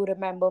 something you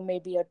remember,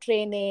 maybe a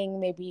training,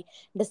 maybe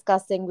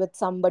discussing with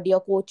somebody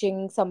or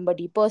coaching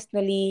somebody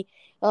personally,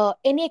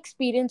 any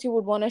experience you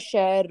would want to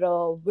share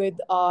with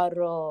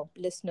our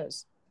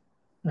listeners?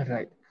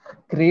 Right.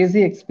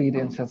 Crazy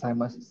experiences, I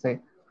must say,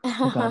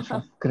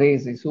 Akansha.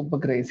 Crazy, super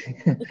crazy.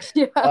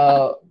 Yeah,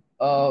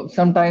 uh,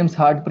 Sometimes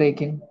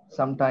heartbreaking,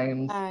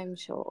 sometimes, I'm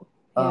sure.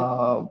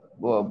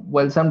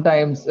 Yeah.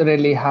 sometimes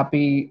really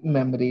happy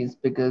memories,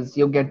 because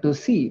you get to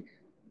see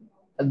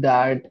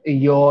that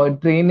your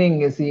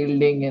training is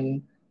yielding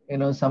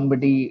in,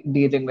 somebody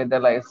dealing with their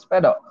lives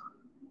better.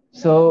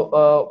 So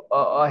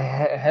a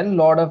hell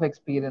lot of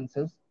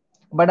experiences,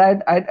 but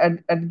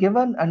I'd give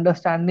an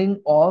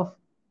understanding of,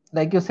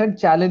 like you said,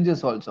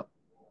 challenges also.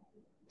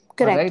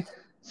 All right. Correct.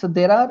 So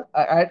there are,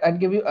 I'd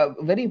give you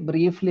very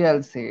briefly,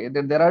 I'll say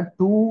that there are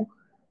two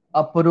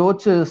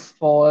approaches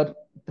for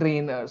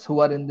trainers who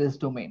are in this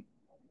domain.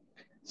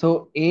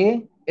 So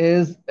A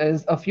is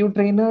a few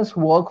trainers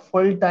work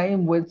full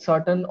time with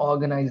certain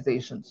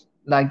organizations,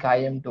 like I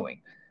am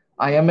doing.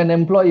 I am an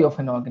employee of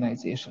an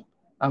organization.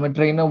 I'm a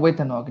trainer with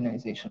an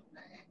organization.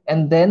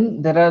 And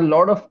then there are a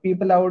lot of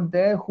people out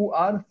there who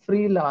are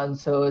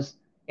freelancers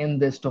in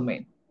this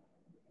domain.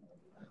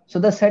 So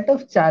the set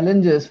of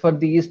challenges for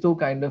these two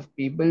kind of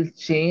people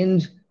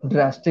change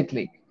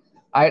drastically.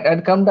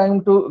 I'd come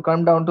down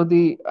to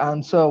the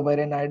answer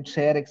wherein I'd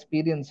share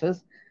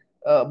experiences,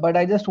 but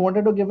I just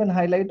wanted to give an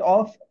highlight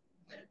of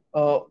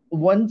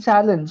one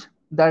challenge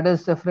that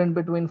is different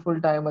between full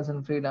timers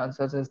and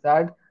freelancers is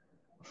that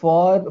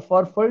for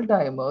full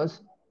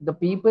timers, the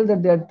people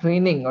that they are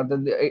training, or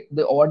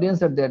the audience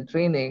that they are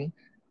training,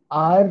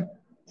 are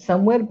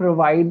somewhere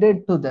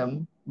provided to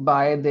them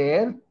by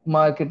their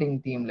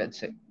marketing team, let's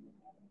say.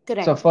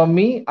 So Correct. for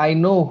me, I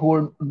know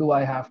who do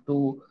I have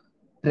to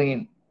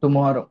train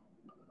tomorrow.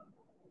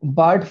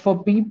 But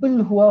for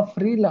people who are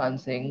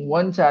freelancing,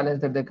 one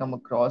challenge that they come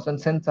across, and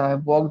since I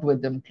have worked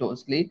with them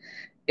closely,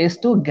 is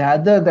to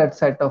gather that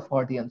set of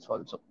audience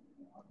also.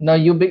 Now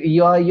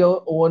you are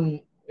your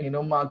own,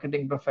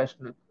 marketing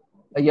professional.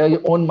 You're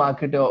your own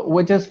marketer,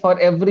 which is for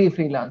every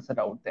freelancer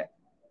out there,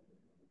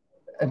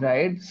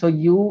 right? So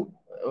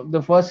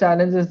the first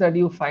challenge is that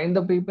you find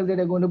the people that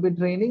are going to be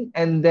training,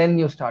 and then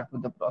you start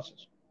with the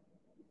process.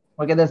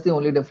 Okay, that's the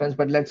only difference.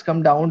 But let's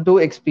come down to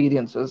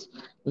experiences,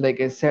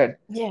 like I said.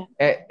 Yeah.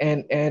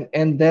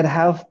 And there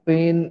have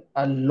been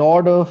a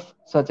lot of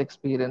such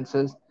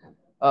experiences,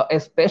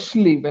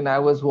 especially when I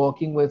was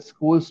working with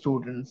school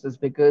students, is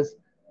because,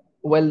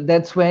 well,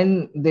 that's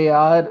when they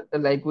are,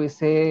 like we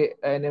say,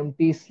 an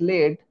empty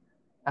slate,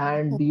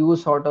 and you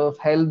sort of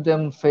help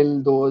them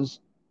fill those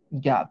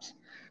gaps.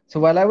 So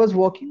while I was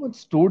working with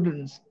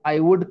students, I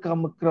would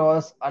come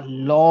across a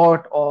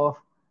lot of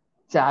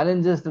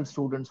challenges that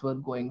students were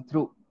going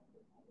through,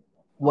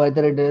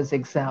 whether it is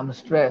exam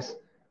stress,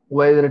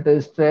 whether it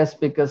is stress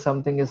because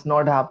something is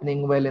not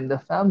happening well in the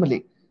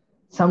family.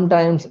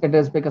 Sometimes it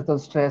is because of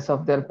stress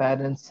of their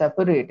parents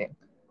separating.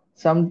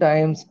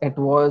 Sometimes it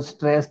was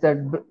stress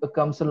that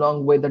comes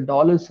along with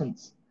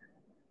adolescence.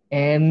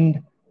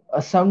 And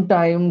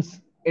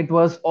sometimes it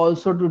was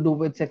also to do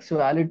with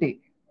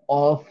sexuality,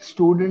 of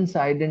students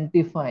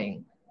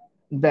identifying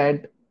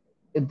that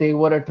they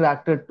were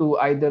attracted to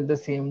either the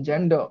same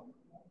gender,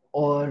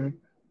 or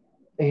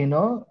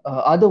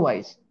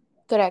otherwise.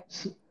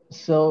 Correct.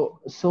 So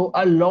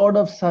a lot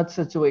of such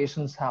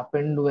situations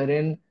happened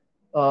wherein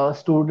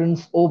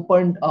students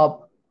opened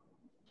up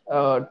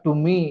to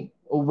me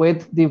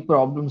with the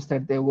problems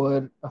that they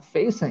were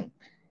facing.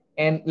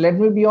 And let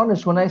me be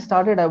honest, when I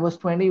started, I was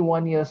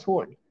 21 years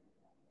old.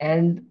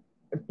 And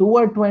to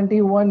a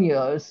 21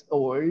 years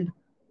old,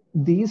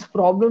 these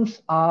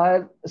problems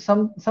are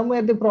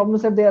somewhere the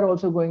problems that they are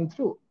also going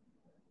through.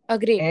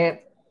 Agreed.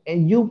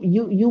 And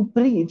you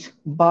preach,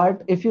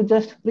 but if you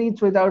just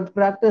preach without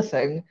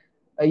practicing,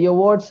 your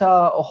words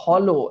are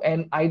hollow,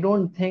 and I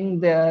don't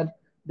think they're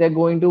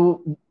going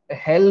to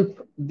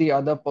help the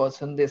other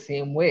person the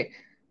same way.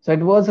 So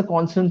it was a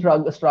constant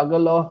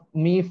struggle of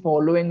me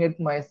following it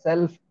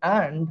myself,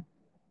 and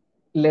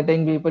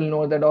letting people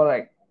know that, all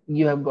right,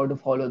 you have got to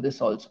follow this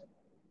also,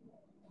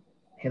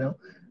 you know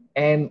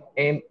and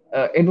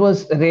it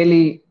was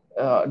really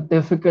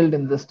difficult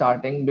in the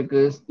starting,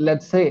 because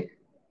let's say,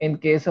 in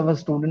case of a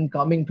student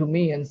coming to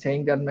me and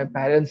saying that my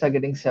parents are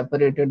getting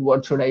separated,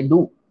 what should I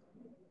do?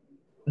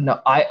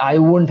 Now I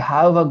wouldn't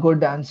have a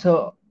good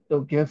answer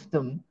to give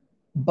them,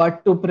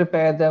 but to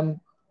prepare them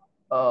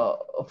uh,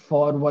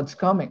 for what's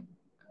coming.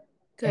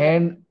 Correct.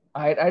 And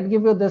I'd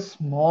give you this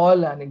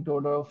small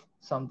anecdote of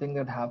something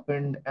that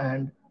happened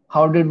and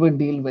how did we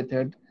deal with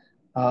it.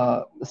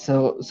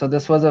 So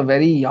this was a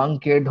very young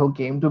kid who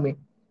came to me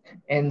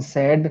and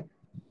said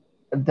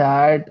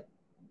that,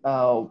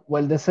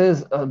 well, this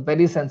is a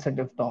very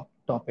sensitive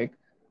topic.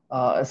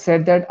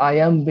 Said that I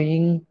am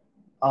being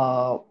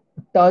uh,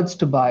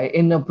 touched by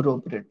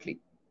inappropriately.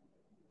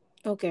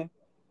 Okay.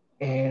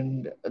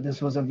 And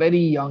this was a very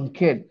young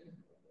kid.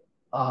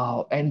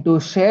 And to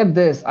share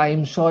this, I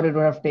am sure it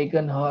would have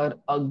taken her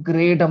a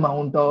great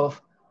amount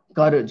of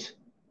courage.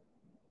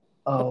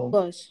 Of Uh,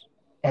 course.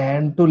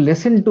 and to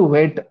listen to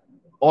it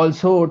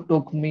also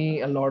took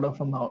me a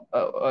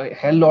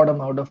hell lot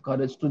amount of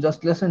courage to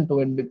just listen to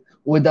it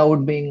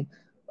without being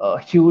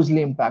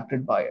hugely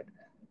impacted by it.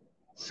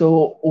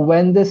 So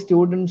when the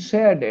student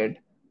shared it,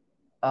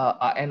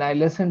 and I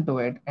listened to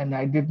it, and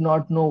I did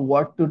not know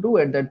what to do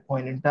at that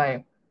point in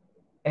time,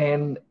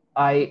 and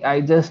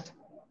I just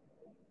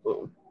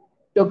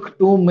took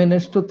 2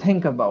 minutes to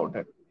think about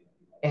it.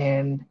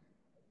 And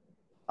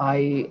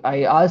I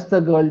asked the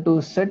girl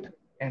to sit,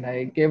 and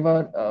I gave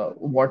her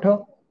water,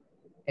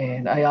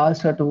 and I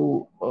asked her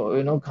to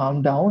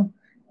calm down.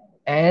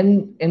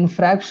 And in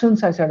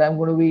fractions, I said I'm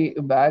going to be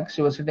back.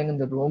 She was sitting in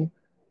the room.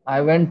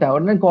 I went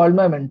out and I called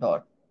my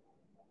mentor.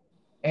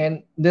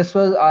 And this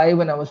was I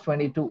when I was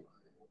 22.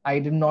 I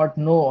did not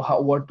know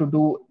what to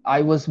do.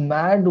 I was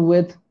mad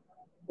with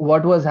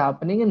what was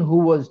happening and who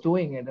was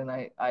doing it, and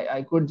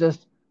I could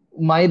just,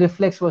 my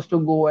reflex was to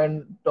go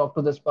and talk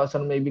to this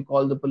person, maybe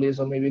call the police,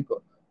 or maybe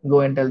go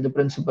and tell the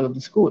principal of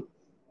the school.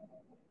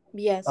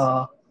 Yes.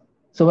 uh,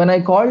 so when I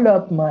called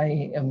up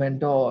my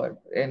mentor,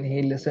 and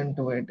he listened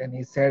to it, and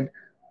he said,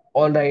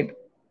 all right,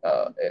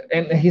 uh,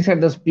 and he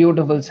said this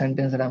beautiful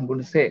sentence that I'm going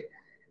to say.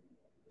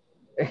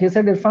 He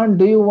said, Irfan,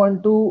 do you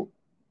want to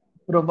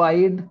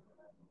provide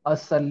a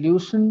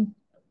solution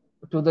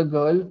to the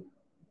girl?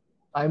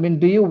 I mean,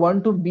 do you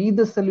want to be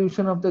the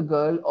solution of the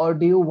girl, or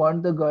do you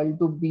want the girl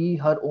to be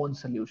her own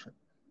solution?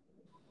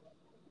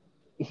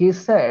 He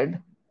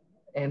said,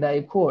 and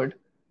I quote,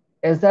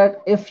 is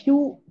that if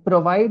you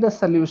provide a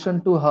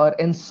solution to her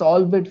and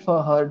solve it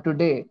for her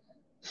today,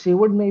 she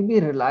would maybe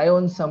rely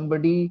on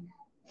somebody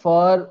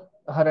for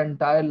her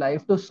entire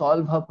life to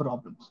solve her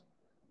problems.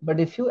 But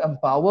if you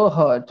empower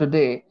her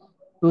today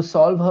to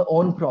solve her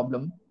own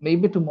problem,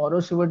 maybe tomorrow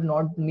she would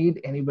not need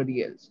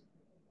anybody else.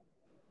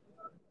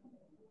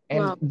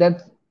 and Wow.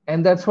 that's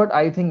and that's what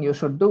I think you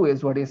should do,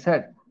 is what he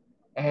said.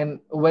 And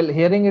well,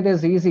 hearing it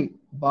is easy,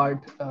 but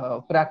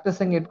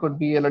practicing it could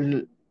be a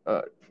little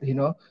uh, you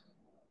know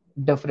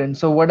different.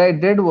 So what I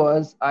did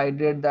was, I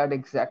did that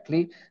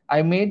exactly.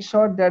 I made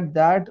sure that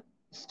that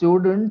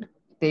student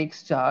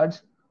takes charge,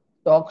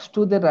 talks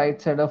to the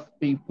right set of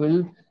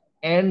people,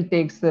 and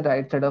takes the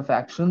right set of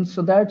actions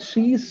so that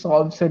she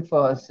solves it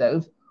for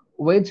herself,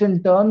 which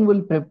in turn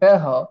will prepare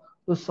her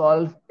to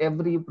solve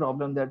every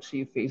problem that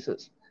she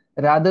faces,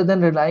 rather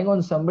than relying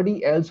on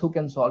somebody else who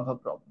can solve her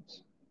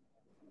problems.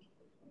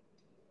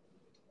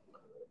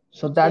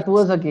 So that Yes.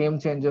 was a game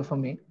changer for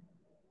me.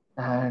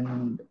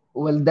 And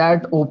well,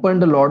 that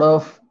opened a lot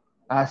of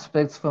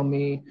aspects for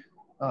me,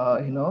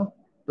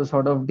 to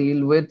sort of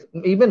deal with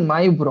even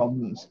my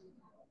problems.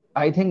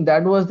 I think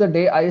that was the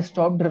day I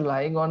stopped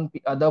relying on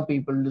other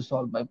people to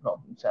solve my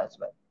problems as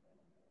well.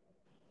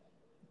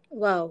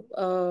 Wow.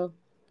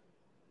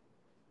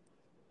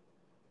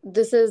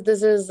 This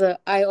is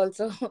I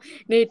also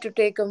need to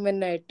take a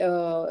minute,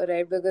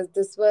 right, because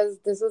this was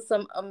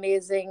some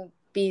amazing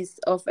piece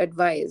of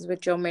advice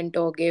which your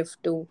mentor gave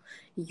to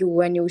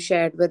you and you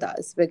shared with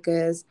us,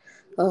 because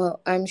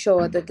I'm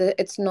sure that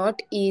it's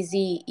not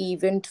easy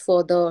even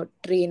for the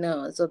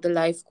trainers or the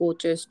life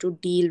coaches to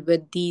deal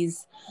with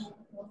these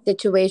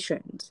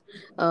situations.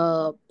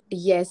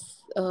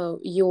 Yes,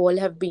 you all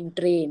have been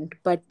trained,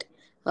 but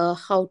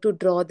how to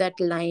draw that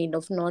line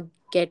of not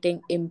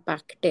getting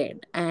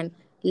impacted and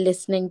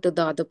listening to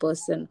the other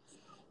person.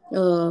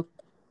 Uh,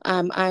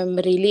 I'm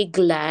really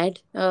glad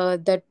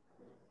that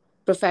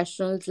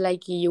professionals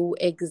like you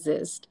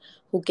exist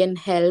who can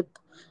help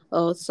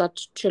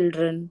such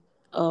children,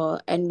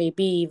 and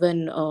maybe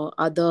even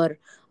other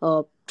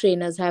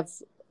trainers have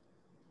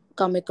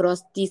come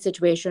across these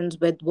situations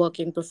with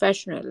working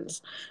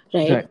professionals,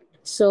 right? Right,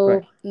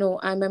 right, So no,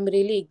 I'm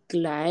really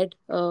glad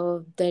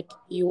that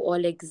you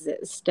all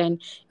exist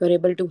and you're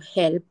able to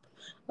help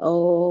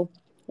uh,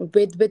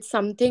 with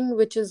something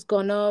which is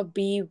gonna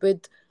be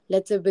with,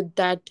 let's say, with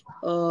that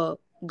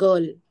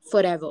girl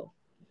forever,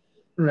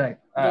 right.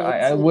 I, I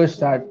right? I So wish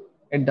that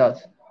it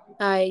does.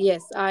 I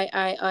yes,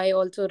 I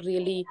also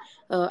really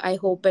I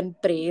hope and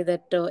pray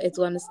that it's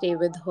gonna stay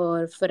with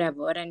her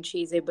forever, and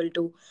she's able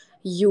to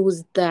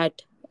use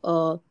that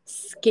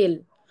skill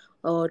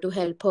to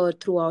help her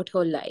throughout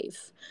her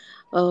life.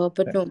 But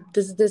Right. no,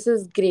 this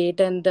is great,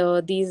 and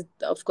these,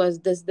 of course,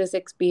 this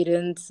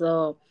experience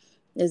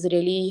is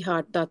really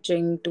heart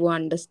touching to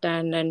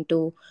understand,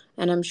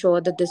 and I'm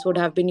sure that this would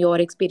have been your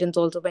experience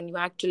also when you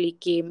actually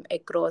came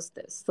across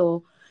this.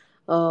 So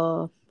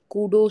uh,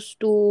 kudos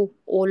to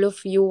all of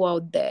you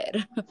out there.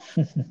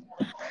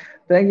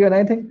 Thank you. And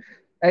I think,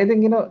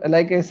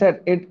 like I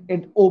said,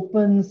 it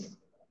opens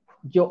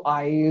your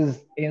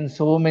eyes in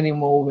so many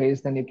more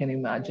ways than you can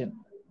imagine.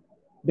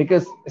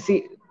 Because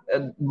see,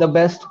 the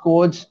best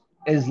coach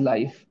is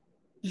life.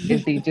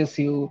 It teaches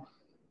you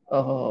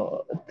uh,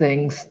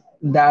 things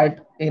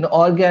that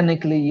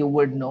organically you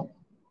would know.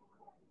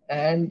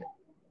 And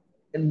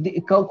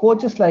the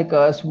coaches like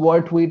us,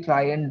 what we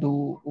try and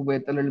do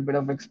with a little bit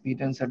of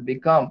experience that we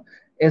come,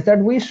 is that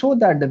we show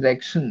that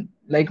direction.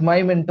 Like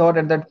my mentor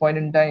at that point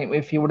in time,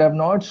 if he would have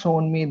not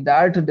shown me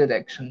that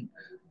direction,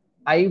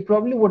 I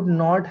probably would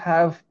not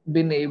have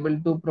been able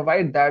to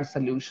provide that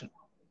solution,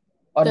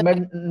 or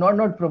Correct.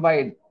 not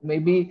provide,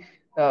 maybe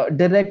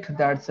direct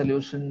that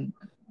solution,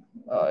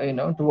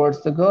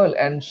 towards the girl,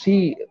 and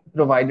she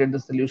provided the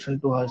solution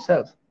to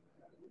herself.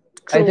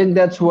 I True. think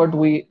that's what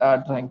we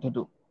are trying to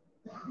do.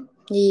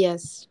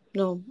 Yes.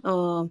 No.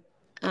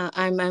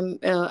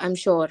 I'm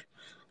sure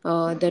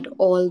that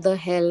all the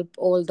help,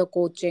 all the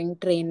coaching,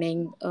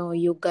 training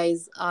you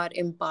guys are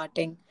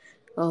imparting,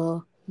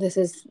 this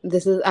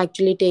is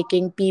actually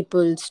taking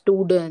people,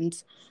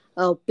 students,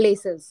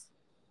 places,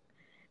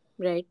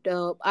 right?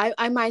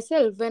 I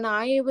myself, when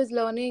I was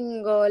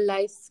learning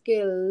life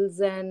skills,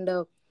 and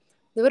there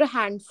were a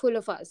handful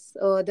of us.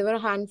 There were a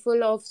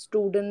handful of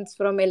students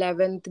from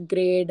 11th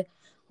grade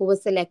who were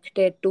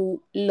selected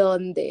to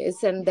learn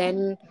this, and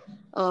then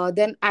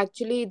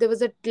actually there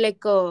was a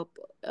like a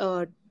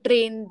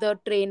train the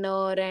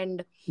trainer,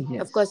 and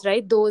of Yes. course,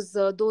 right,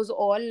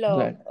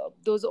 Right.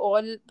 those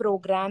all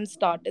programs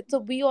started. So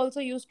we also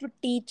used to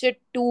teach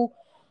it to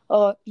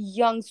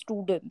young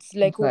students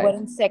like who were Right.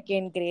 in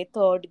second grade,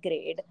 third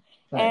grade,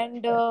 Right.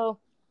 and Right.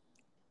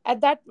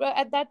 at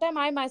that time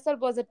I myself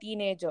was a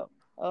teenager.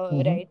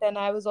 Hmm. right? And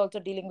I was also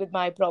dealing with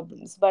my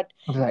problems. But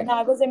when Right.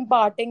 I was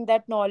imparting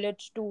that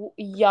knowledge to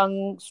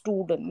young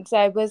students,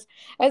 I was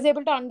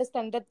able to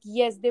understand that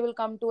yes, they will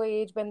come to a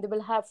age when they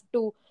will have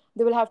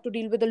to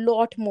deal with a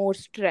lot more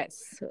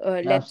stress.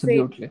 Let's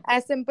say Absolutely.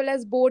 as simple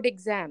as board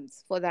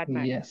exams, for that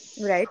matter, Yes.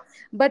 right?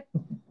 But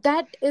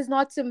that is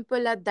not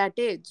simple at that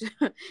age.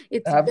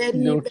 It's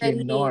very Absolutely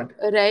very not.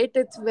 right.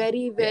 It's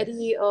very Yes.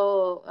 very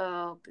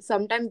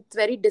sometimes it's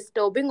very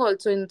disturbing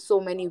also in so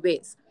many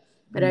ways,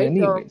 right?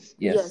 Many ways.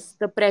 Yes, Yes.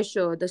 the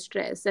pressure, the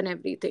stress, and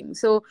everything.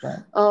 So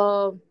Right.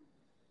 uh,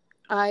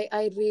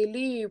 I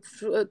really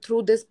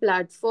through this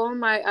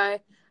platform, I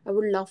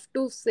would love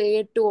to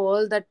say to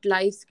all that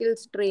life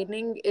skills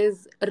training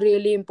is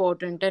really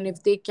important, and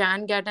if they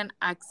can get an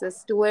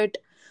access to it,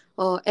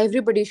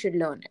 everybody should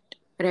learn it,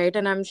 right?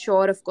 And I'm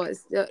sure, of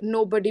course,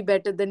 nobody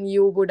better than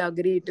you would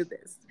agree to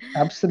this.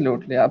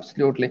 Absolutely,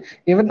 absolutely.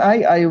 Even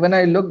I when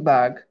I look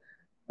back,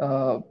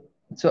 uh,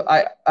 so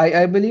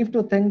I believe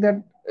to think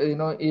that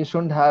you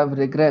shouldn't have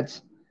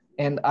regrets,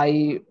 and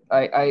I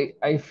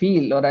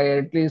feel, or I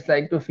at least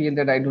like to feel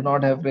that I do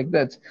not have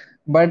regrets.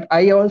 But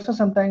I also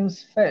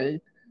sometimes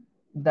felt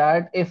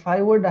that if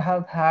I would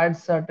have had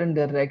certain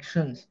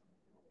directions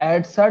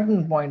at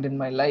certain point in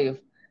my life,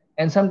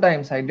 and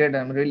sometimes I did,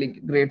 I'm really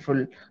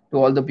grateful to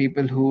all the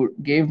people who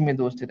gave me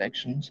those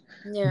directions.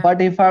 Yeah,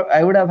 But if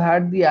I would have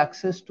had the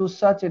access to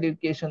such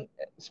education,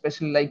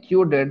 especially like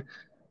you did,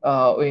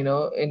 in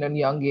a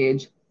young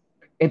age,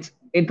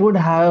 it would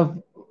have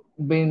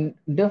been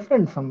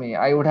different for me.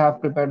 I would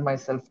have prepared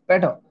myself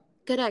better.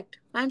 correct.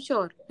 I'm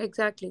sure.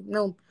 Exactly.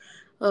 No.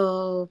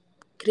 Uh,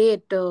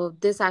 Great.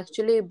 This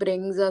actually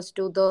brings us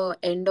to the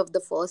end of the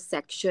first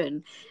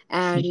section,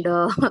 and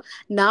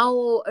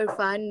now,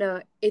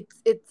 Irfan,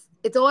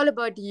 it's all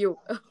about you.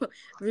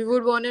 We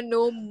would want to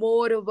know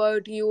more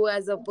about you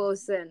as a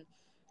person.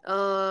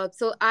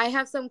 So I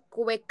have some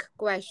quick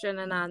question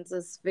and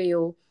answers for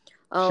you.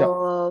 Sure.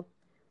 Uh,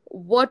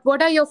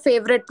 what are your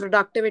favorite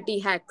productivity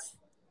hacks?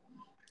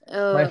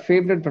 My Uh,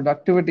 favorite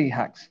productivity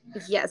hacks.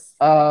 yes.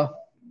 Uh,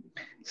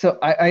 So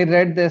I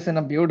read this in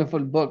a beautiful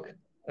book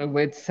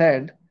which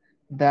said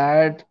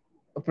that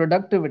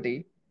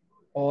productivity,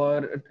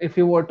 or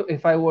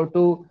if I were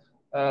to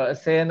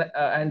say an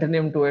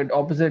antonym to it,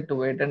 opposite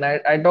to it, and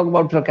I talk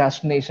about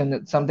procrastination.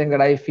 It's something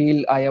that I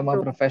feel I am a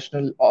True.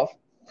 professional of.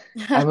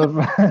 I'm a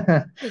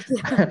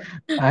Yeah,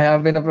 I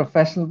have been a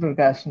professional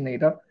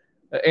procrastinator,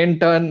 in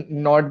turn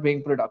not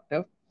being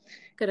productive.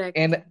 correct.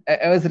 And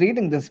I was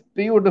reading this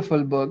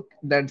beautiful book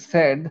that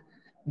said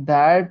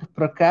that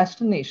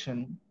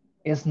procrastination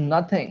is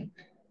nothing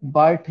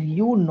but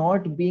you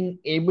not being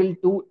able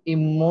to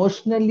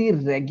emotionally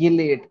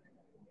regulate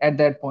at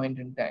that point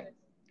in time.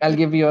 I'll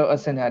give you a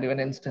scenario, an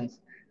instance.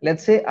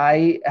 Let's say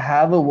I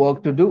have a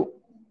work to do,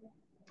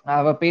 I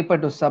have a paper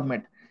to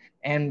submit,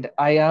 and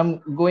I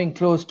am going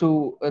close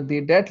to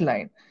the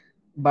deadline,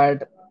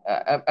 but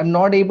I'm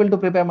not able to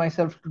prepare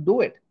myself to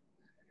do it.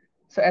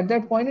 So at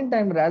that point in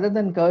time, rather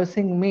than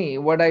cursing me,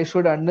 what I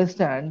should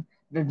understand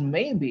that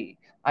maybe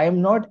I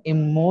am not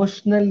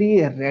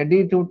emotionally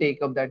ready to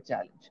take up that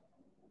challenge.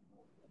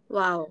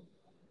 Wow.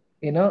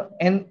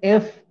 And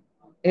Yeah.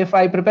 if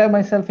I prepare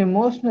myself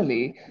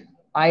emotionally,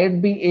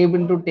 I'd be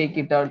able to take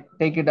it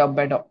up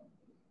better.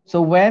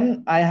 So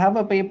when I have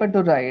a paper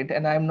to write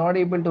and I'm not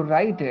able to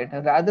write it,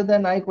 rather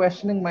than I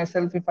questioning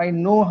myself if I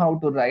know how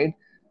to write,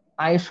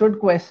 I should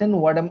question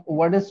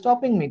what is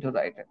stopping me to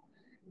write it.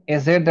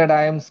 Is it that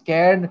I am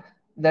scared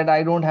that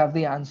I don't have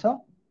the answer?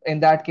 In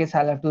that case,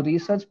 I'll have to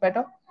research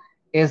better.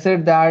 Is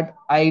it that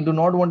I do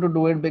not want to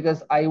do it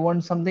because I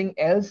want something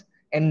else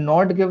and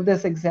not give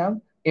this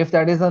exam, if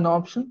that is an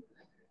option?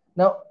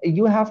 Now,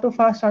 you have to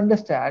first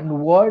understand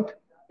what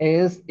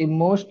is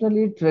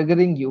emotionally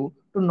triggering you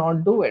to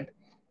not do it.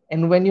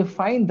 And when you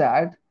find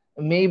that,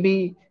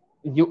 maybe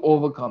you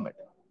overcome it.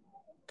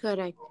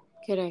 Correct.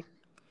 Correct.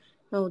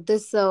 No,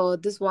 this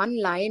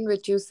one line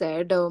which you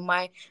said,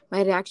 my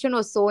reaction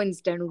was so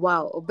instant.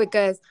 Wow,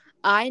 because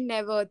I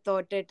never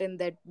thought it in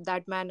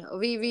that manner.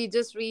 We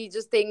just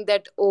think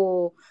that,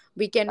 oh,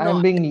 we I'm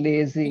cannot. being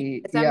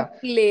lazy. Yes, I'm Yeah.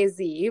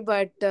 lazy,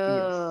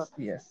 Yes.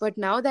 Yes. but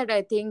now that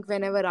I think,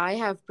 whenever I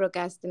have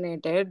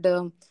procrastinated,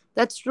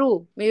 that's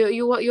true.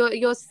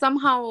 You're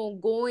somehow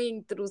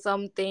going through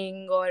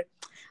something, or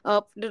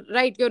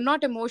right, you're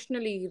not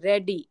emotionally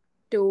ready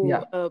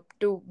Yeah.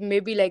 to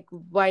maybe, like,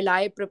 while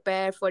I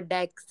prepare for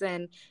decks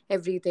and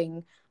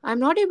everything, I'm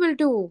not able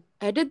to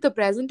edit the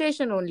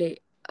presentation only.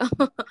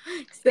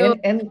 So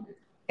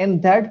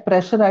And that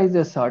pressurizes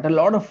us a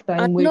lot of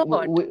a time.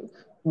 lot.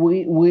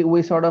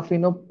 We sort of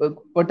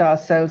put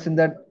ourselves in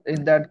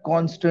that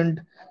constant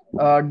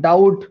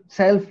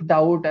self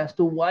doubt as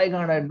to why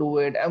can't I do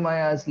it, am I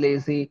as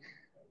lazy?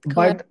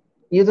 Correct. But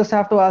you just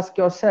have to ask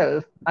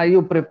yourself, are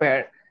you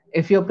prepared?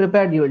 If you're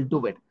prepared, you will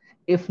do it.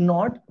 If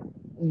not,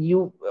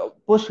 you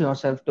push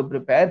yourself to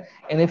prepare,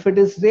 and if it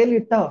is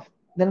really tough,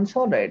 then it's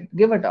all right,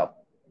 give it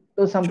up,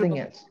 do something True.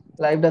 else.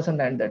 Life doesn't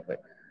end that way.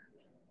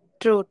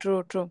 True,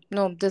 true, true.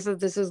 No, this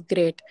is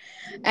great.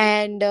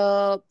 And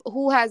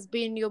who has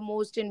been your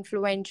most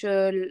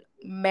influential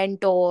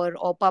mentor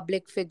or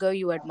public figure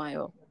you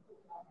admire?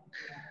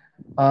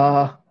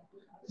 Uh,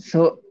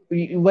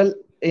 well,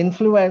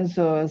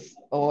 influencers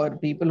or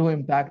people who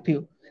impact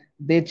you,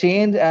 they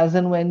change as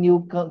and when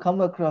you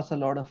come across a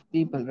lot of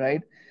people,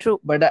 right? True.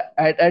 But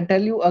I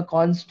tell you, a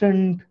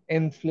constant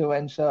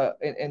influencer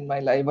in my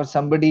life, or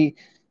somebody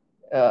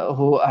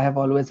who I have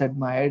always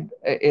admired,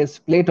 is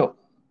Plato.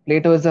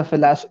 Plato is a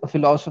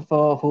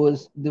philosopher who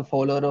is the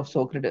follower of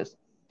Socrates.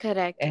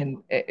 Correct. And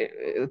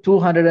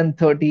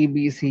 230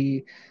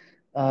 BC,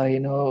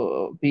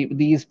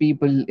 these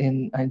people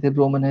in either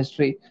Roman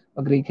history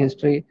or Greek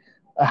history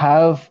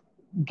have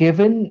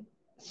given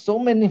so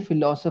many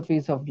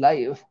philosophies of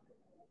life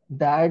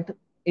that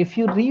if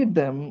you read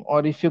them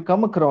or if you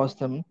come across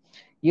them,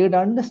 you'd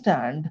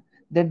understand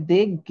that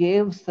they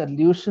gave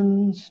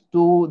solutions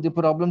to the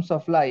problems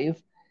of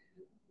life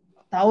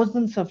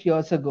thousands of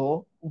years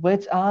ago,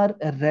 which are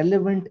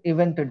relevant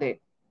even today.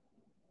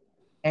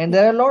 And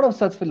there are a lot of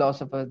such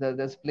philosophers.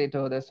 There's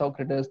Plato, there's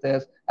Socrates,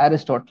 there's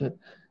Aristotle.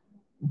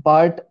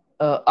 But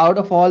out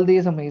of all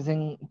these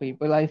amazing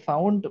people, I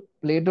found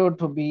Plato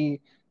to be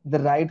the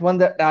right one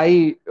that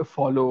I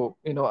follow.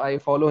 I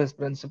follow his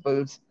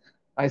principles.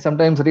 I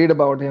sometimes read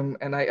about him,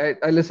 and I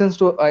listen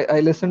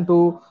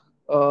to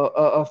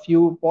a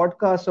few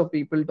podcasts of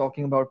people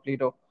talking about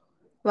Plato.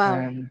 Wow.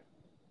 And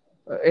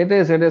it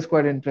is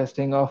quite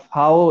interesting of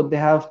how they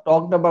have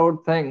talked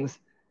about things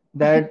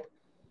that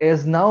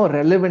is now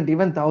relevant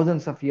even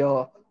thousands of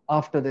years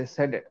after they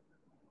said it.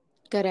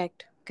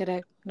 Correct.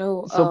 Correct.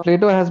 No. So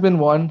Plato has been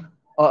one.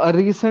 A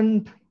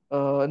recent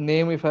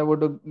name, if I were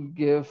to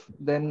give,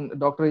 then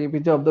Dr.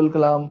 APJ Abdul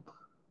Kalam.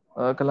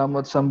 Kalam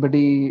was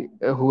somebody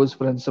whose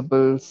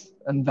principles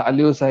and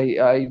values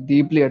I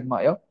deeply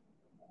admire.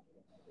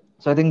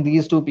 So I think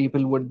these two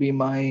people would be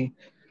my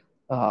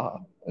uh,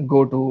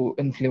 go-to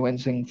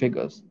influencing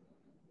figures.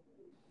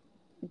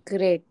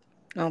 Great.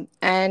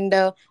 And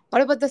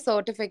what about the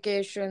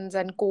certifications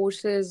and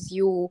courses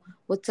you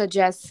would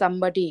suggest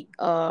somebody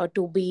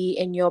to be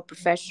in your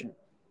profession?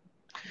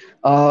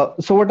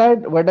 So what I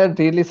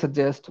really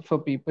suggest for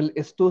people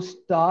is to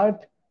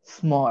start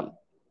small.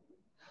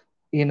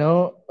 You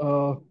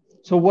know,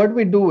 so what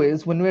we do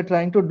is when we're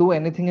trying to do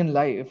anything in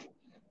life,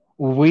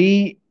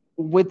 we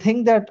we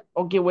think that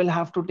okay, we'll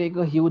have to take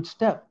a huge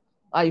step.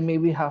 I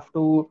maybe have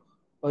to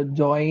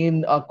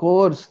join a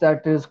course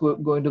that is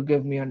going to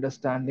give me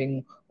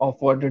understanding of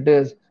what it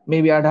is.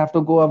 Maybe I'd have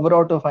to go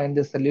abroad to find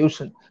the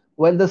solution.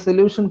 Well, the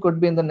solution could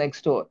be in the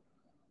next door,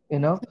 you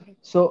know.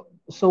 So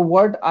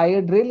what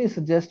I'd really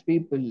suggest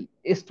people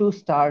is to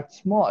start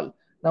small.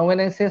 Now when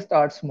I say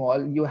start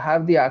small, you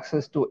have the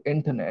access to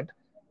internet,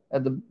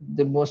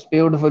 the most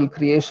beautiful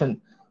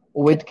creation,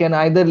 Okay. which can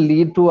either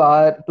lead to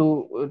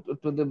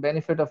the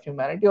benefit of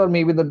humanity or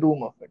maybe the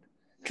doom of it.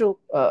 True.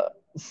 uh,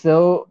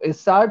 so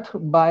start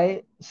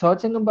by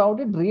searching about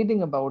it,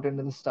 reading about it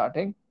in the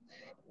starting.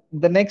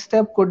 The next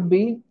step could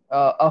be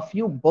a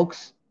few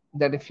books,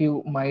 that if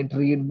you might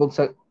read books,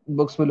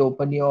 books will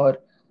open your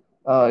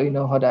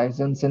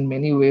horizons in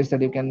many ways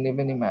that you can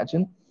even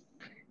imagine.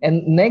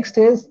 And next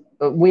is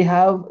we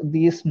have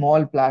these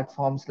small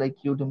platforms like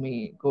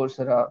Udemy,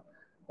 Coursera,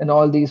 and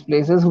all these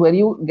places where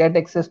you get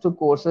access to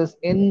courses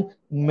in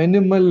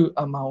minimal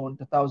amount,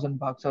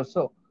 $1,000 or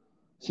so.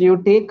 So you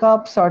take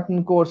up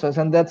certain courses,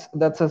 and that's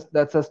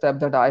a step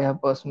that I have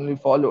personally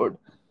followed.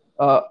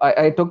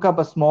 I took up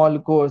a small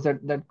course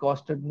that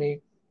costed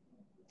me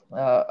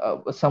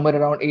somewhere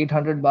around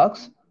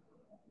 $800,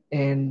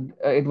 and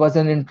it was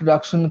an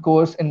introduction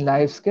course in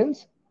life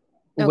skills,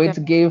 Okay.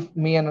 which gave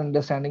me an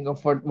understanding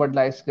of what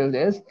life skill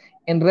is.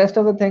 And rest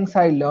of the things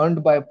I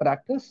learned by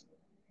practice.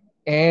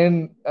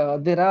 And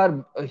there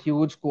are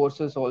huge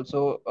courses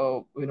also.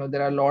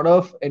 There are a lot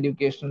of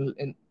educational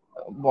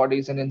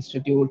bodies and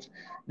institutes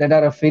that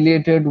are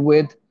affiliated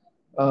with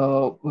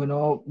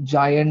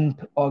giant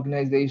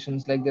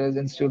organizations, like there is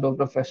Institute of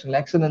Professional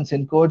Excellence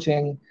in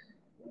Coaching,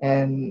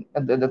 and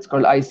that's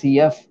called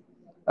ICF.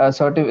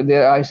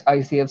 They're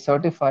ICF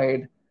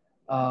certified,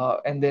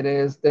 and there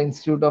is the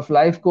Institute of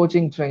Life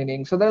Coaching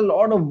Training. So there are a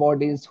lot of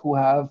bodies who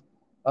have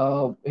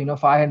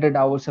 500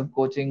 hours of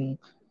coaching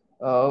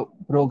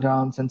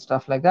programs and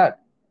stuff like that.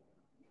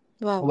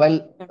 Wow. Well,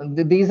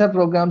 Okay. these are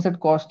programs that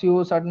cost you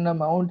a certain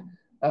amount,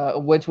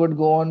 which would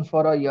go on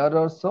for a year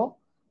or so. Okay.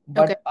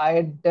 But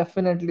I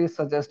definitely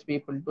suggest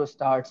people to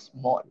start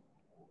small.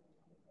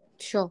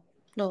 Sure.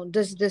 No,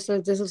 this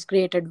is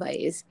great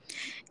advice.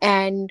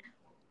 And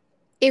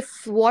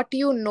if what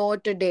you know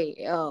today,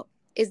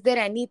 is there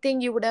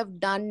anything you would have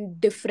done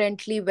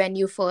differently when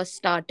you first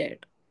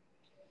started?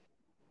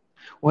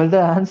 Well, the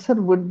answer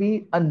would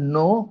be a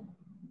no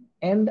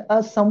and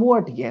a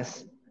somewhat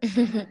yes.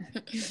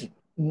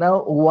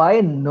 Now,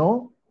 why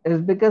no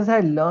is because I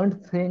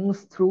learned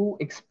things through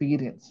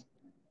experience.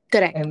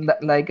 Correct. And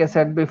like I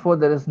said before,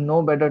 there is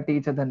no better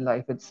teacher than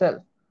life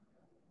itself.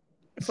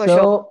 For sure.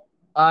 So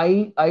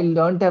I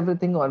learned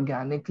everything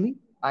organically.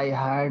 I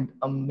had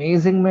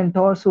amazing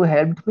mentors who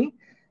helped me.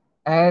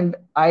 and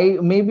I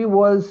maybe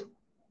was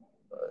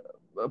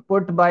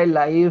put by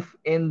life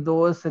in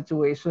those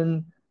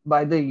situations,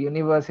 by the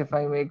universe, if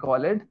I may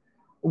call it,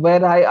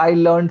 where I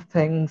learned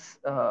things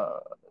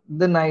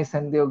the nice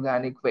and the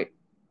organic way.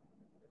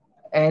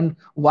 And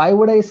why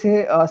would I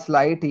say a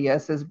slight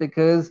yes is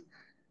because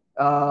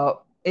uh,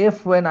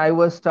 if when I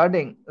was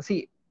studying,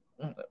 see,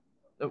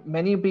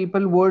 many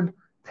people would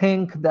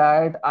think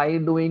that I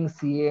doing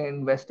CA,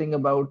 investing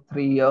about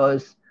 3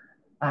 years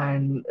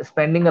and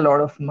spending a lot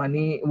of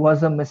money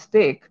was a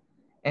mistake.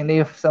 And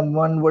if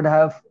someone would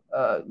have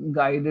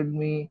guided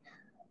me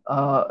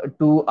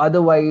to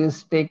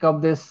otherwise take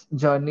up this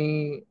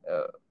journey,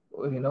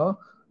 you know,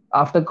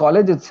 after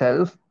college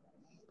itself,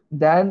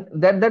 then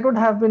that would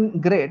have been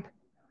great.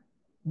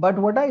 But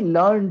what I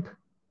learned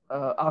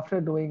after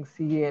doing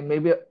CA and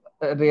maybe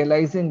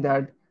realizing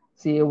that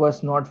CA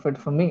was not fit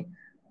for me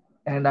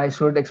and I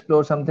should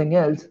explore something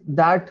else,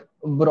 that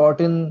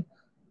brought in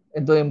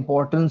the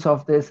importance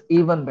of this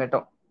even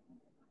better.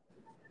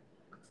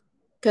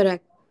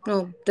 Correct.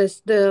 No,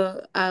 this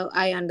the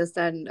I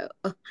understand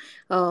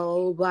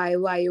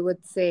why you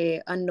would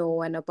say a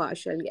no and a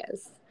partial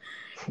yes.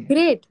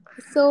 Great.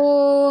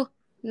 So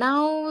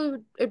now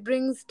it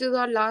brings to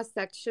our last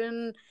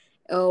section.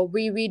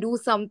 We do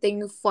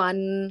something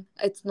fun.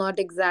 It's not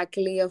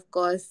exactly, of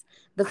course,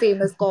 the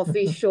famous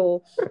coffee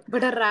show,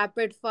 but a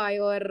rapid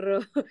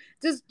fire.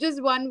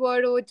 Just one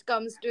word which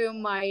comes to your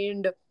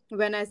mind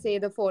when I say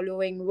the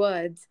following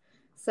words.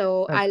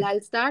 So Okay.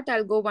 I'll start.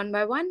 I'll go one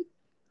by one.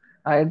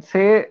 I'd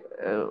say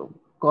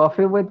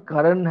coffee with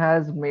Karan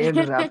has made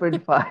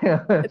rapid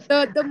fires.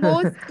 The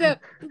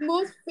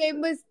most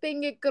famous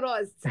thing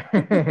across,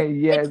 at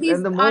Yes, and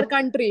least the our most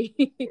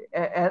country.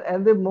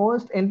 and the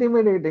most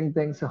intimidating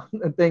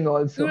thing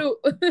also. True.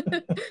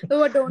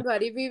 But don't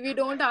worry, we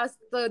don't ask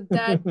that.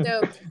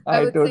 I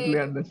I would totally say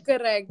understand.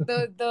 correct.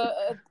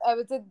 I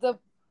would say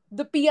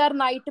the PR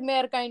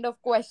nightmare kind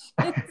of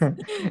questions.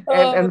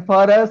 And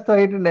for us, so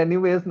it in any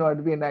way is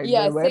not be a nightmare.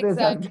 Yes, Where is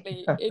our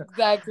exactly,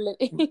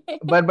 exactly.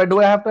 but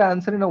do I have to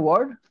answer in a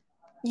word?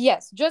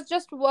 Yes,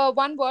 just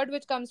one word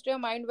which comes to your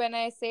mind when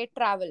I say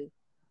travel.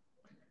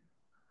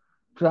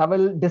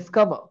 Travel,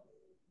 discover.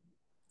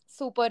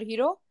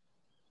 Superhero.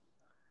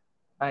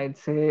 I'd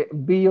say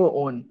be your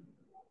own.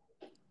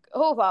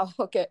 Oh wow.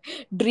 Okay.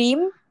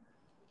 Dream.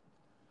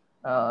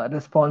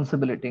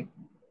 Responsibility.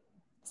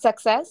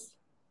 Success.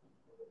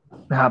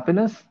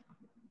 Happiness.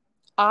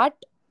 Art.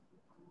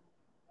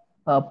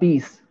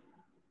 Peace.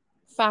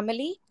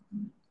 Family.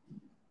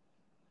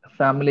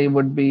 Family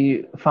would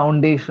be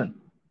foundation.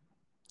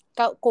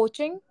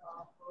 Coaching.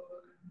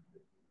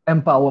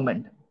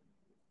 Empowerment.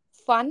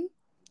 Fun.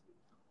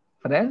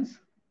 Friends.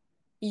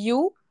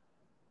 You.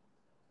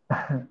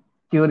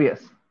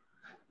 Curious.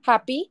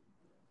 Happy.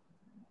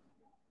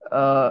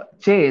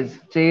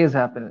 Chase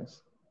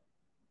happiness.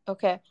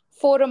 Okay.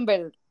 Forum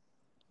build.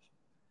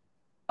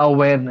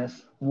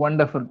 Awareness.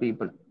 Wonderful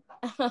people.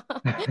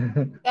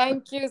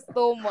 Thank you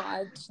so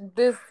much.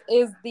 This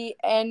is the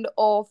end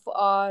of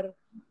our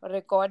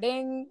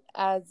recording,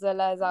 as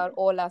well as our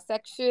all our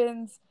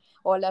sections,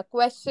 all our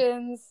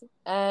questions,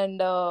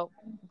 and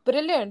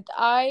brilliant.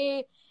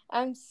 I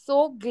am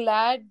so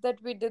glad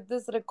that we did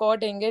this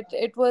recording.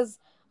 It was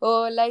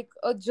like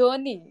a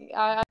journey.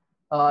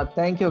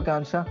 Thank you,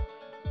 Kansha.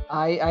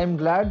 I am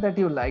glad that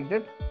you liked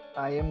it.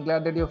 I am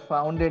glad that you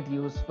found it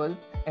useful.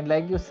 And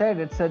like you said,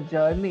 it's a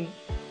journey,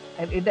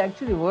 and it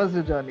actually was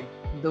a journey.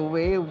 The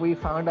way we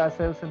found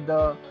ourselves in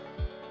the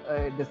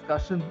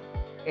discussion,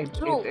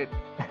 True. it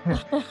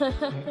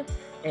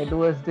it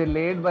was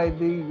delayed by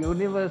the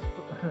universe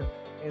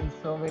in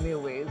so many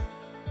ways.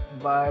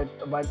 But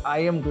I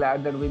am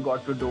glad that we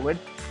got to do it.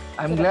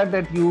 I'm Correct. glad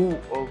that you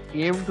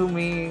came to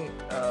me,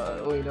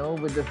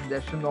 with the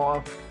suggestion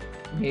of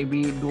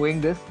maybe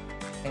doing this.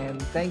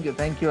 And thank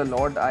you a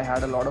lot. I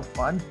had a lot of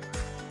fun,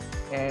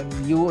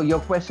 and your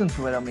questions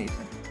were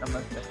amazing, I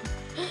must say.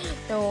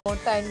 No,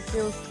 thank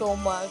you so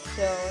much.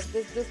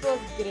 This was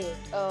great.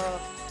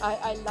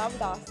 I loved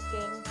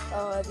asking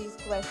these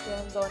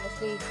questions.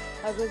 Honestly,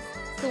 I was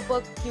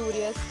super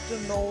curious to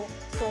know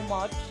so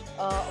much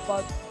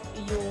about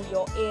you,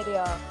 your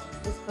area,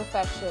 this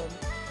profession.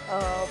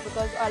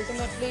 Because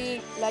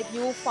ultimately, like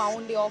you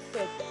found your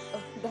fit.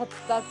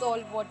 That's all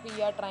what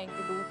we are trying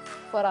to do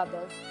for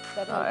others.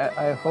 That helping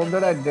I them hope find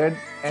that I their did.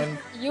 fit. And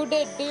You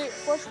did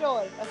for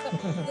sure.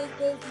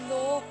 There's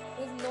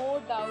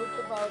no doubt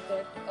about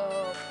it.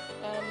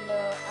 And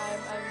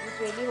I'm just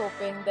really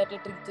hoping that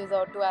it reaches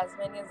out to as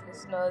many as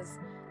listeners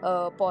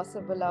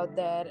possible out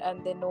there,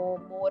 and they know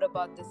more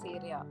about this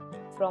area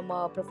from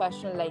a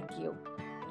professional like you.